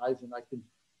close my eyes and I can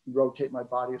rotate my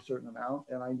body a certain amount,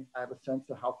 and I have a sense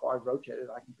of how far I've rotated.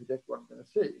 I can predict what I'm going to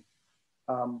see.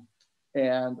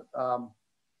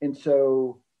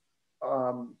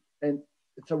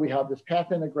 So we have this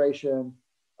path integration.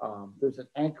 There's an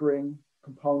anchoring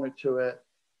component to it.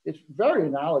 It's very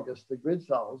analogous to grid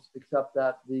cells, except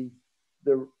that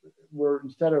we're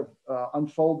instead of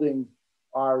unfolding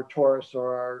our torus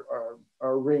or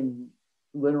our ring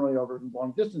linearly over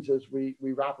long distances, we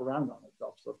wrap around on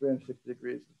itself. So 360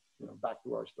 degrees is back to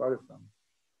where I started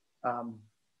from.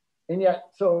 And yet,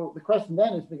 so the question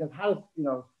then is, because how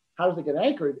does it get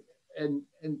anchored? And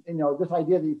this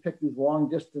idea that you pick these long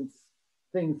distance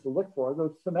things to look for,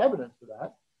 there's some evidence for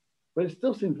that, but it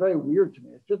still seems very weird to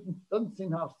me. It just doesn't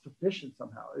seem how sufficient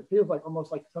somehow. It feels like almost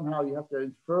like somehow you have to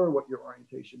infer what your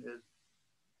orientation is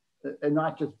and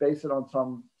not just base it on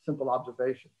some simple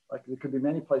observation. Like there could be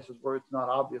many places where it's not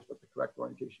obvious what the correct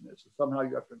orientation is. So somehow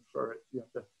you have to infer it. You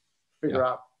have to figure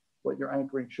out what your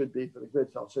anchoring should be for the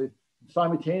grid cell. So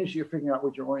simultaneously you're figuring out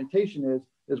what your orientation is,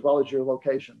 as well as your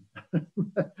location.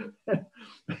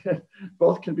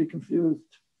 Both can be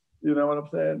confused. You know what I'm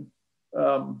saying?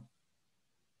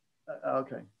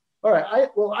 Okay. All right.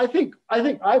 I think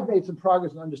I've made some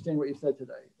progress in understanding what you said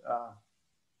today.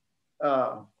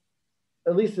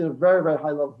 At least at a very, very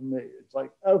high level for me. It's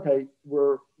like, okay,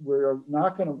 we're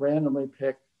not going to randomly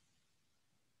pick.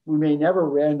 We may never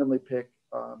randomly pick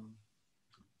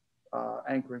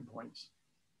anchoring points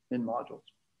in modules.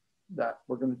 That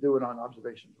we're going to do it on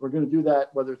observations. We're going to do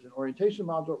that whether it's an orientation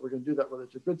module. We're going to do that whether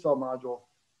it's a grid cell module.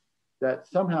 That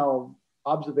somehow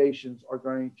observations are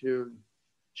going to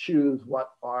choose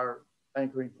what our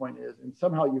anchoring point is. And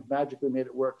somehow you've magically made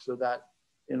it work so that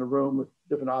in a room with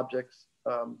different objects,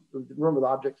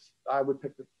 I would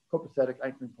pick the copacetic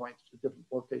anchoring points to different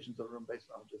locations of the room based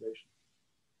on observation.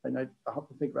 And I have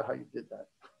to think about how you did that.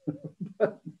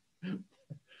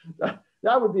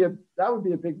 that would be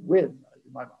a big win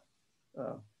in my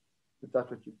mind, if that's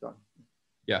what you've done.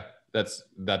 Yeah, that's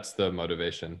the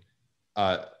motivation.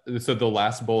 So the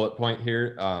last bullet point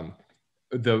here,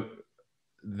 the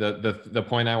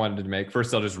point I wanted to make,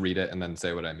 first I'll just read it and then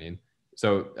say what I mean.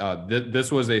 So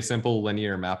this was a simple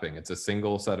linear mapping. It's a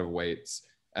single set of weights.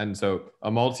 And so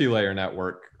a multi-layer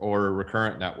network or a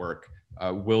recurrent network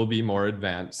will be more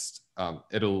advanced.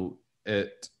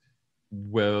 It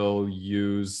will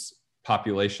use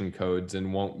population codes and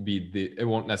it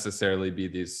won't necessarily be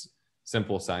these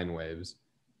simple sine waves.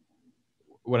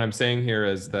 What I'm saying here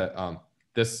is that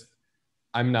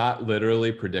I'm not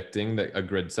literally predicting that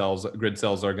grid cells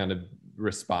are going to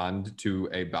respond to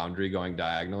a boundary going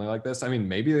diagonally like this. I mean,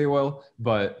 maybe they will,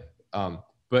 but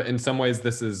in some ways,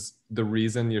 this is the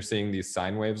reason you're seeing these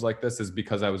sine waves like this is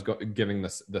because I was giving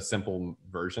the simple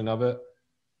version of it.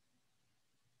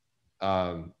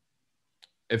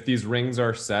 If these rings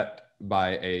are set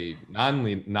by a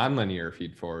nonlinear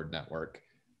feed-forward network,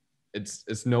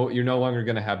 you're no longer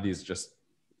going to have these just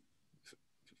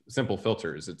simple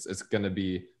filters. It's going to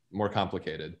be more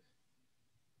complicated.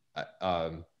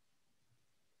 Although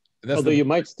you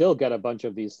might still get a bunch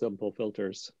of these simple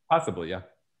filters. Possibly, yeah.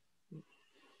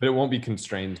 But it won't be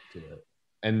constrained to it.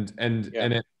 And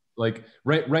it, like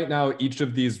right now, each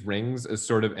of these rings is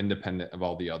sort of independent of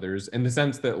all the others in the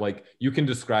sense that like you can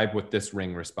describe what this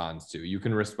ring responds to. You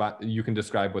can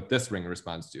describe what this ring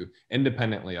responds to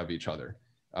independently of each other.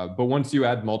 But once you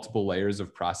add multiple layers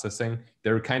of processing,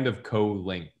 they're kind of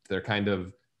co-linked. They're kind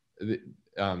of,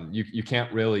 you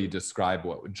can't really describe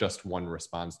what just one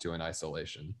responds to in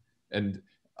isolation. And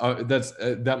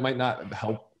that might not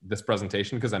help this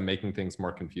presentation because I'm making things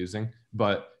more confusing,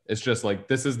 but it's just like,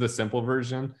 this is the simple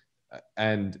version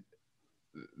and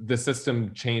the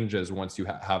system changes once you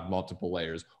have multiple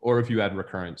layers, or if you add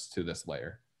recurrence to this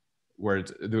layer where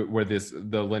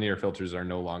the linear filters are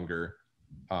no longer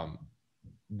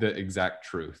the exact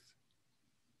truth.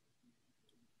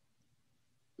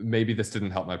 Maybe this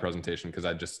didn't help my presentation because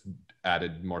I just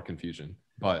added more confusion,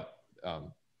 but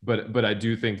I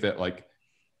do think that like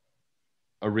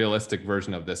a realistic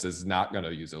version of this is not going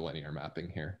to use a linear mapping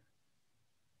here.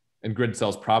 And grid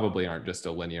cells probably aren't just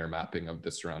a linear mapping of the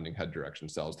surrounding head direction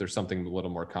cells. There's something a little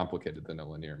more complicated than a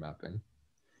linear mapping.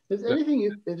 Does anything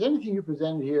you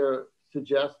presented here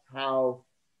suggest how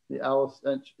the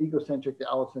egocentric to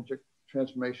allocentric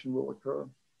transformation will occur?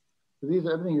 Because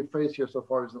everything you've phrased here so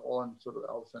far is all in sort of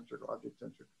allocentric or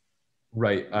object-centric.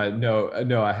 Right.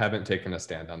 No, I haven't taken a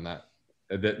stand on that.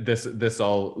 This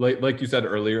all, like you said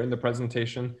earlier in the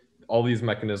presentation, all these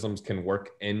mechanisms can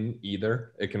work in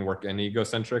either. It can work in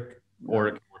egocentric or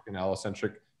it can work in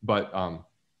allocentric. But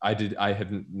I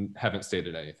haven't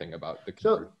stated anything about the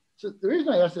conversion. So the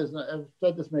reason I asked this, and I've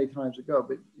said this many times ago,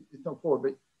 but it's not forward,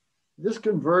 but this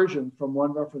conversion from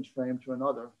one reference frame to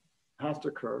another has to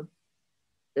occur.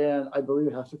 And I believe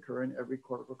it has to occur in every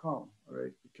cortical column, all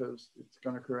right? Because it's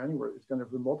going to occur anywhere. It's going to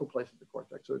occur multiple places in the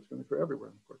cortex, so it's going to occur everywhere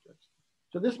in the cortex.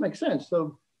 So this makes sense.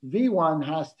 So V1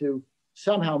 has to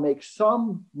somehow make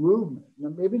some movement,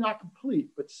 maybe not complete,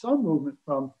 but some movement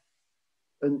from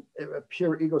a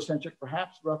pure egocentric,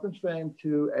 perhaps, reference frame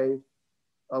to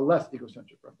a less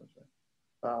egocentric reference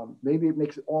frame. Maybe it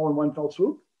makes it all in one fell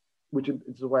swoop, which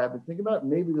is the way I've been thinking about it.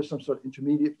 Maybe there's some sort of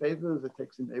intermediate phases that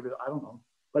takes in, maybe, I don't know.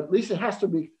 But at least it has to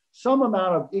be some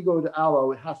amount of ego to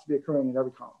allo, it has to be occurring in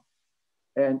every column.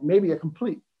 And maybe a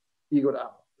complete ego to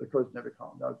allo occurs in every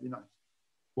column. That would be nice.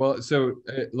 Well, so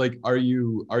like, are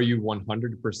you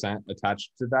 100%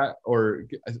 attached to that? Or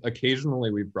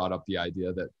occasionally we've brought up the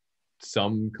idea that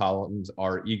some columns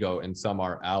are ego and some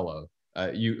are allo.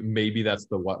 Maybe that's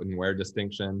the what and where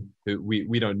distinction.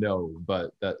 We don't know,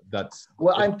 but that's.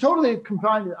 Well, I'm totally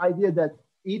combining the idea that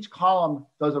each column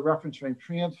does a reference frame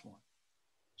transform.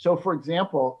 So, for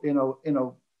example, in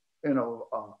a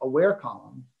aware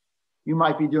column, you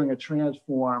might be doing a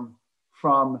transform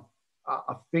from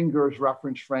a finger's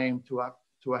reference frame to a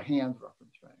hand's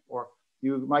reference frame, or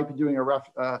you might be doing a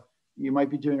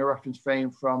reference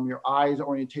frame from your eye's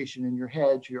orientation in your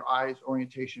head to your eye's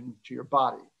orientation to your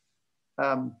body.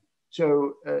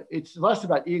 So it's less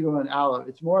about ego and allo.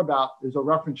 It's more about there's a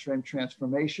reference frame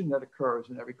transformation that occurs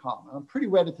in every column. And I'm pretty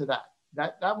wedded to that.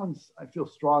 That one's, I feel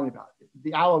strongly about it.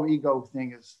 The allo ego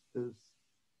thing is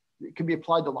it can be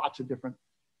applied to lots of different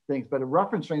things, but a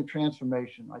reference frame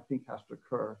transformation, I think, has to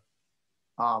occur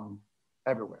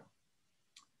everywhere.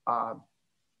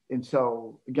 And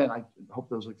so, again, I hope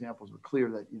those examples were clear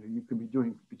that you can be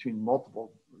doing between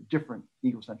multiple different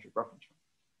egocentric reference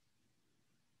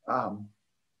frames.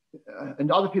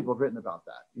 And other people have written about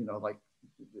that. Like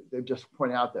they've just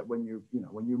pointed out that when you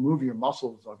move your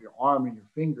muscles of your arm and your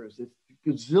fingers, it's a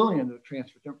gazillion of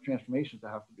transformations that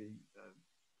have to be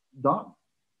done.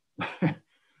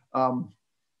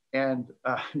 And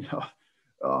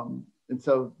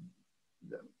so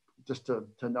just to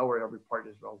know where every part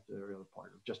is relative to every other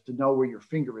part, or just to know where your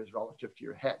finger is relative to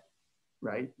your head,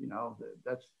 right?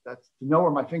 That's to know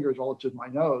where my finger is relative to my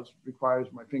nose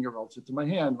requires my finger relative to my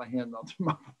hand relative to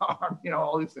my arm,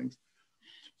 all these things.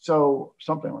 So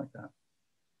something like that.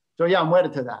 So yeah, I'm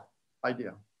wedded to that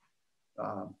idea.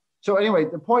 So anyway,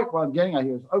 the point what I'm getting at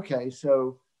here is, okay,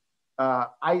 so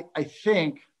I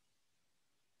think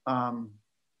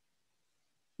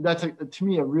that's to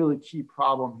me a really key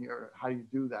problem here. How do you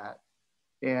do that?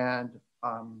 And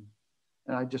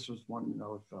I just was wanting to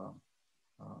know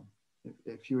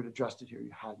if you had addressed it here.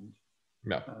 You hadn't.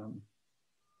 No.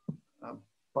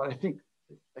 But I think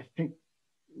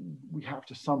we have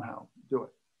to somehow do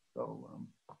it. So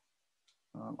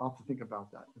I'll have to think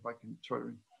about that. If I can sort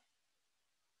of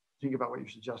think about what you're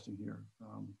suggesting here.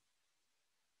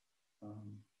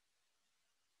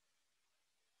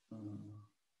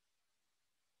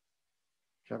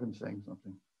 Kevin's saying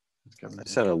something. I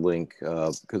sent a link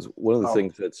because one of the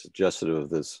things that's suggestive of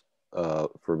this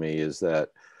for me is that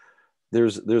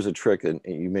there's a trick, and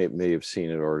you may have seen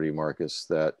it already, Marcus,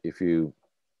 that if you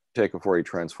take a Fourier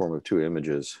transform of two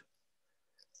images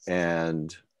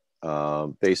and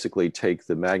basically take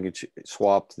the magnitude,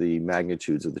 swap the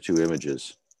magnitudes of the two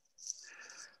images,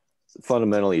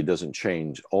 fundamentally it doesn't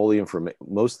change. All the information,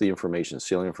 most of the information,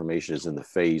 salient information, is in the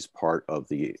phase part of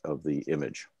the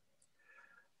image.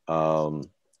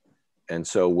 And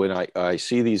so when I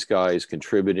see these guys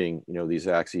contributing, these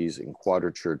axes in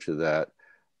quadrature to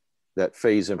that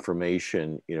phase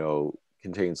information,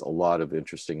 contains a lot of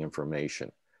interesting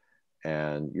information.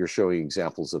 And you're showing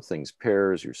examples of things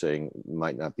pairs. You're saying it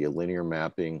might not be a linear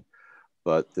mapping,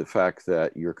 but the fact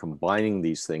that you're combining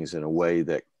these things in a way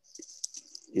that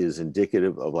is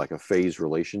indicative of like a phase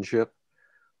relationship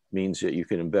means that you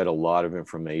can embed a lot of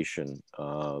information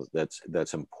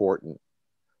that's important.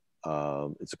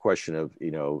 It's a question of,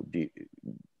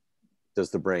 does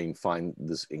the brain find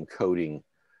this encoding,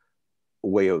 a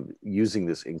way of using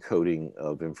this encoding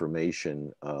of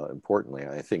information importantly?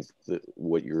 I think that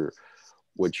what you're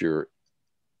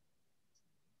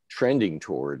trending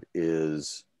toward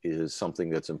is something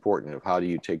that's important. Of how do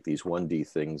you take these 1D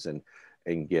things and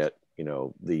get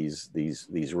these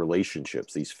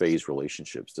relationships, these phase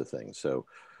relationships to things. So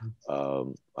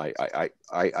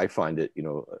I find it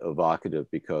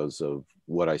evocative because of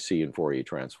what I see in Fourier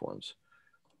transforms.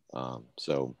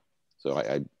 So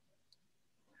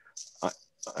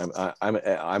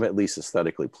I'm at least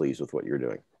aesthetically pleased with what you're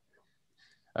doing.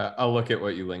 I'll look at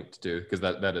what you linked to, because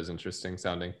that is interesting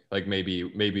sounding. Like maybe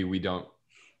we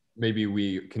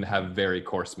can have very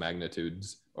coarse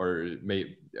magnitudes, or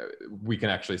we can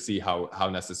actually see how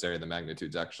necessary the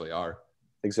magnitudes actually are.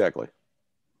 Exactly.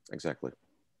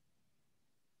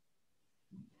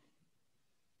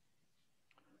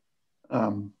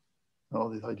 All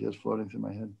these ideas floating through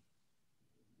my head.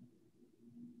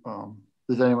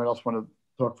 Does anyone else want to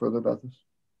talk further about this?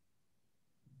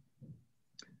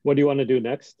 What do you want to do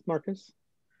next, Marcus?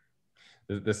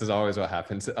 This is always what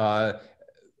happens. The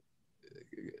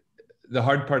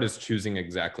hard part is choosing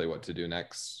exactly what to do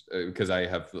next, because I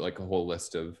have like a whole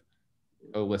list of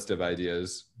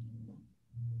ideas.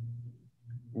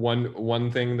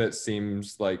 One thing that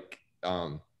seems like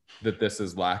that this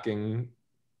is lacking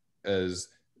is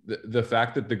the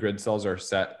fact that the grid cells are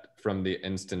set from the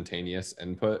instantaneous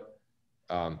input.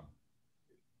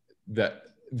 That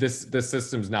this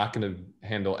system's not going to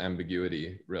handle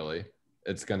ambiguity, really.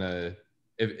 It's gonna,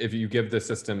 if you give the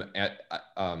system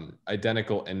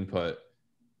identical input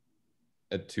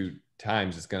at 2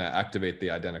 times, it's going to activate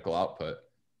the identical output.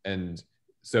 And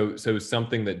so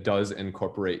something that does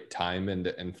incorporate time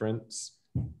into inference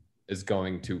is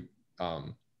going to,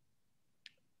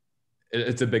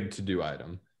 it's a big to-do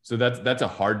item. So that's a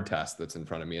hard task that's in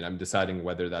front of me, and I'm deciding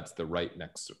whether that's the right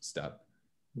next step.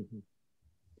 Mm-hmm.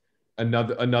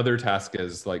 Another task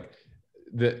is like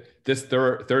this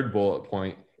third bullet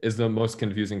point is the most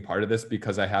confusing part of this,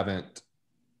 because I haven't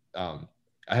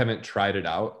tried it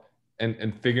out,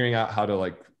 and figuring out how to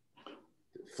like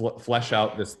flesh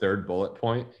out this third bullet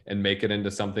point and make it into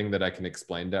something that I can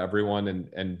explain to everyone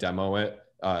and demo it.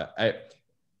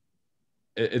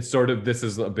 it's sort of, this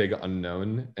is a big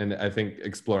unknown. And I think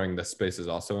exploring this space is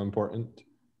also important.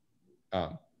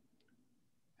 I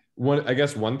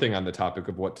guess one thing on the topic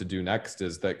of what to do next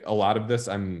is that a lot of this,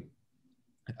 I'm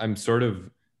sort of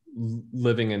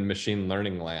living in machine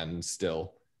learning land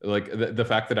still. Like the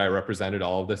fact that I represented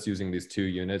all of this using these two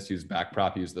units, use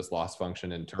backprop, use this loss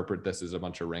function, interpret this as a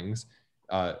bunch of rings.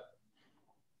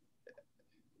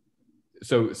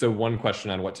 So one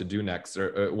question on what to do next,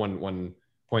 or one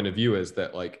point of view is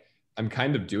that like, I'm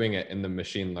kind of doing it in the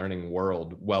machine learning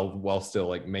world while still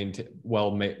like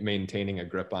maintaining a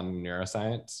grip on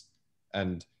neuroscience.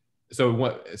 And so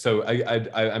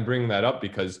I'm bringing that up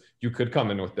because you could come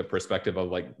in with the perspective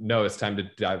of like, no, it's time to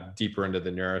dive deeper into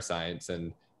the neuroscience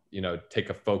and, you know, take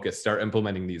a focus, start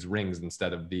implementing these rings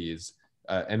instead of these.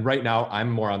 And right now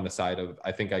I'm more on the side of,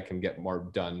 I think I can get more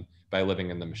done by living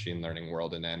in the machine learning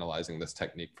world and analyzing this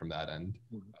technique from that end.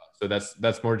 So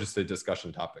that's more just a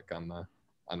discussion topic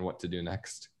on what to do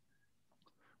next.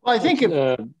 Well, I think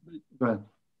go ahead.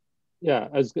 Yeah,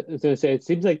 I was going to say, it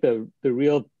seems like the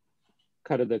real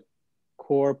kind of the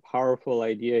core powerful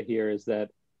idea here is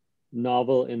that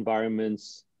novel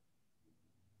environments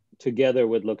together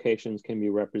with locations can be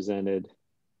represented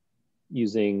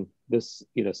using this,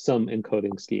 you know, some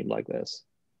encoding scheme like this,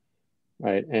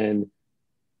 right? And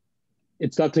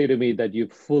it's not clear to me that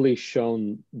you've fully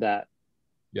shown that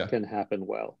can happen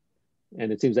well.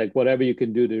 And it seems like whatever you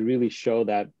can do to really show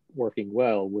that working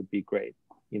well would be great.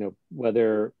 You know,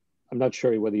 I'm not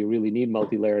sure whether you really need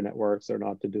multi-layer networks or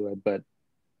not to do it, but,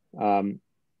 and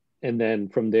then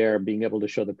from there, being able to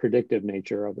show the predictive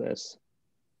nature of this.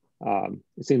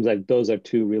 It seems like those are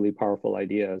two really powerful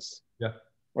ideas. Yeah.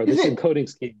 Or this encoding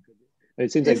scheme.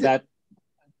 It seems like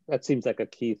that seems like a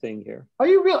key thing here. Are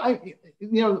you real?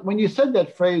 You know, when you said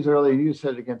that phrase earlier, you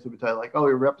said against Subhatai, like, oh,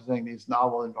 you're representing these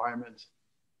novel environments.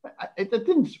 It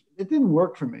didn't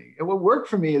work for me. What worked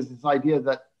for me is this idea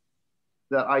that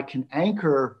I can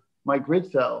anchor my grid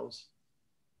cells,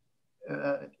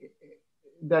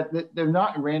 that they're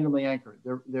not randomly anchored.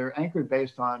 They're anchored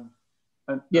based on.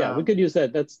 We could use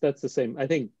that. That's the same. I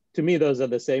think to me those are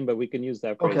the same, but we can use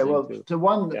that phrasing well, too. to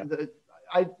one, there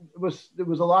was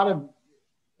a lot of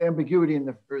ambiguity in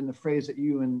the phrase that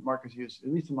you and Marcus used,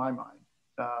 at least in my mind.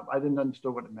 I didn't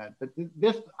understand what it meant, but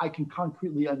this I can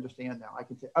concretely understand now. I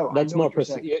can say, oh, that's more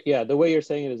precise. Yeah, the way you're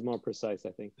saying it is more precise,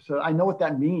 I think. So I know what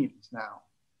that means now.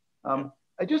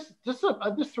 I just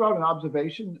throw out an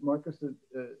observation, Marcus,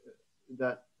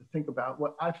 that to think about.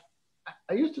 What I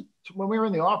used to, when we were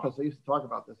in the office, I used to talk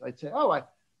about this. I'd say, oh,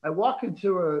 I walk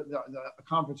into a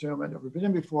conference room I'd never been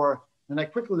in before, and I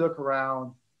quickly look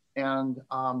around, and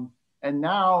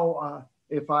now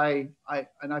if I've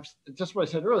just what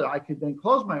I said earlier, I could then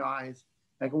close my eyes,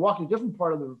 I can walk to a different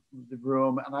part of the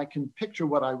room, and I can picture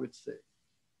what I would see.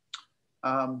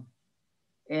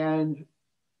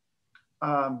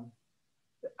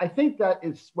 I think that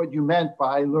is what you meant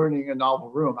by learning a novel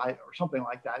room, or something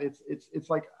like that. It's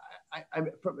like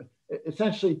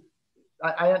essentially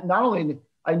I not only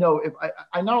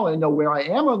know where I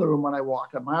am in the room when I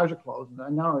walk, and my eyes are closed, and I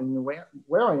not only know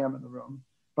where I am in the room,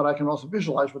 but I can also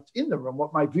visualize what's in the room,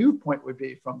 what my viewpoint would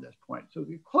be from this point. So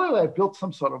clearly I've built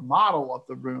some sort of model of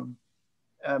the room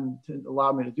to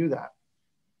allow me to do that.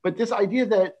 But this idea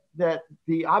that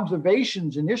the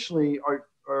observations initially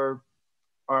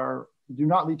do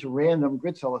not lead to random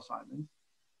grid cell assignments,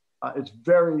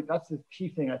 that's the key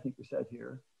thing I think you said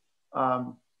here.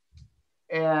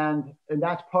 And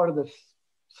that's part of this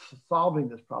solving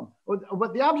this problem.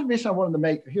 But the observation I wanted to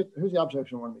make, here's the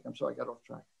observation I wanted to make. I'm sorry, I got off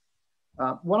track.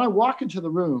 When I walk into the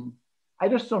room, I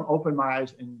just don't open my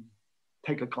eyes and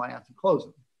take a glance and close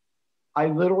them. I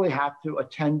literally have to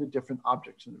attend to different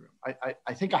objects in the room.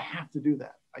 I think I have to do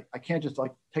that. I can't just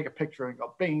like take a picture and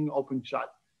go bing, open,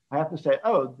 shut. I have to say,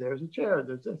 oh, there's a chair,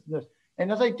 there's this, and this. And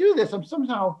as I do this,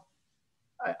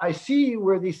 I see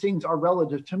where these things are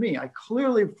relative to me. I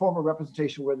clearly form a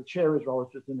representation where the chair is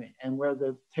relative to me, and where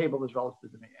the table is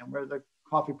relative to me, and where the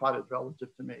coffee pot is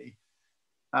relative to me.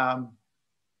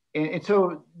 And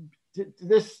so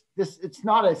this it's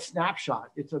not a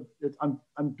snapshot.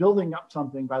 I'm building up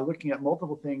something by looking at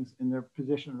multiple things in their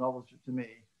position relative to me.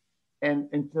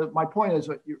 And so my point is,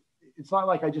 it's not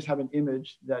like I just have an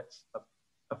image that's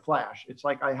a flash. It's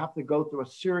like I have to go through a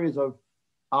series of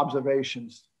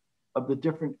observations of the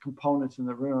different components in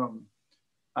the room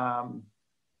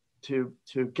to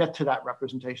get to that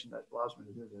representation that allows me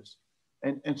to do this.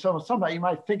 And so somebody, you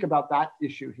might think about that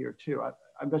issue here too.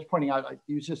 I'm just pointing out,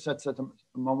 you just said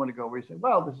a moment ago where you said,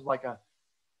 well, this is like a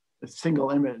single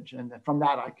image, and from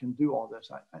that I can do all this.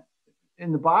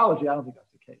 In the biology, I don't think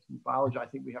that's the case. In biology, I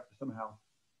think we have to somehow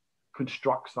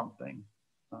construct something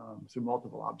through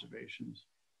multiple observations.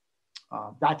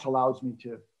 That allows me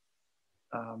to,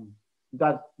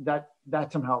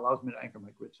 that somehow allows me to anchor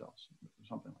my grid cells or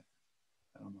something like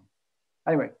that. I don't know.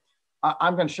 Anyway,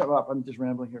 I'm going to shut up. I'm just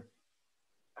rambling here.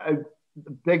 The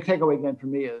big takeaway again for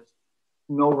me is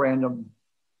no random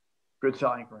grid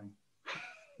cell anchoring.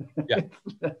 Yeah.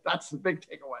 That's the big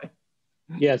takeaway.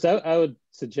 Yes, I would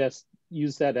suggest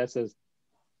use that as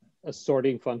a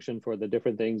sorting function for the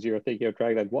different things you're thinking of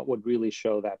trying, like what would really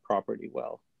show that property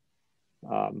well.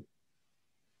 That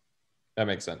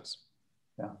makes sense.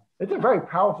 Yeah, it's a very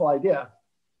powerful idea.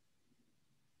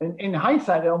 In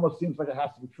hindsight, it almost seems like it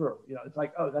has to be true. You know, it's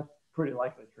like, oh, that's pretty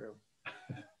likely true.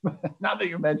 Now that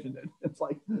you mentioned it, it's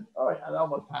like, oh yeah, that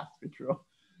almost has to be true.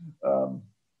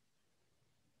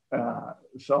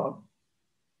 So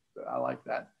I like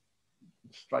that.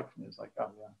 It strikes me as like,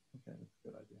 oh yeah, okay, that's a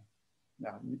good idea.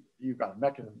 Now you've got a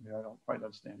mechanism here. I don't quite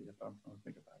understand it, but I'm going to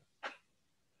think about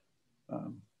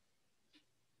it.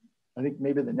 I think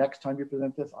maybe the next time you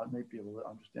present this, I may be able to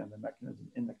understand the mechanism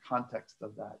in the context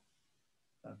of that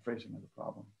phrasing of the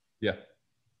problem. Yeah.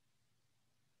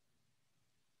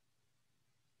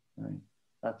 Right.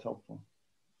 That's helpful.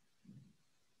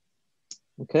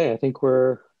 Okay, I think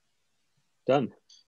we're done.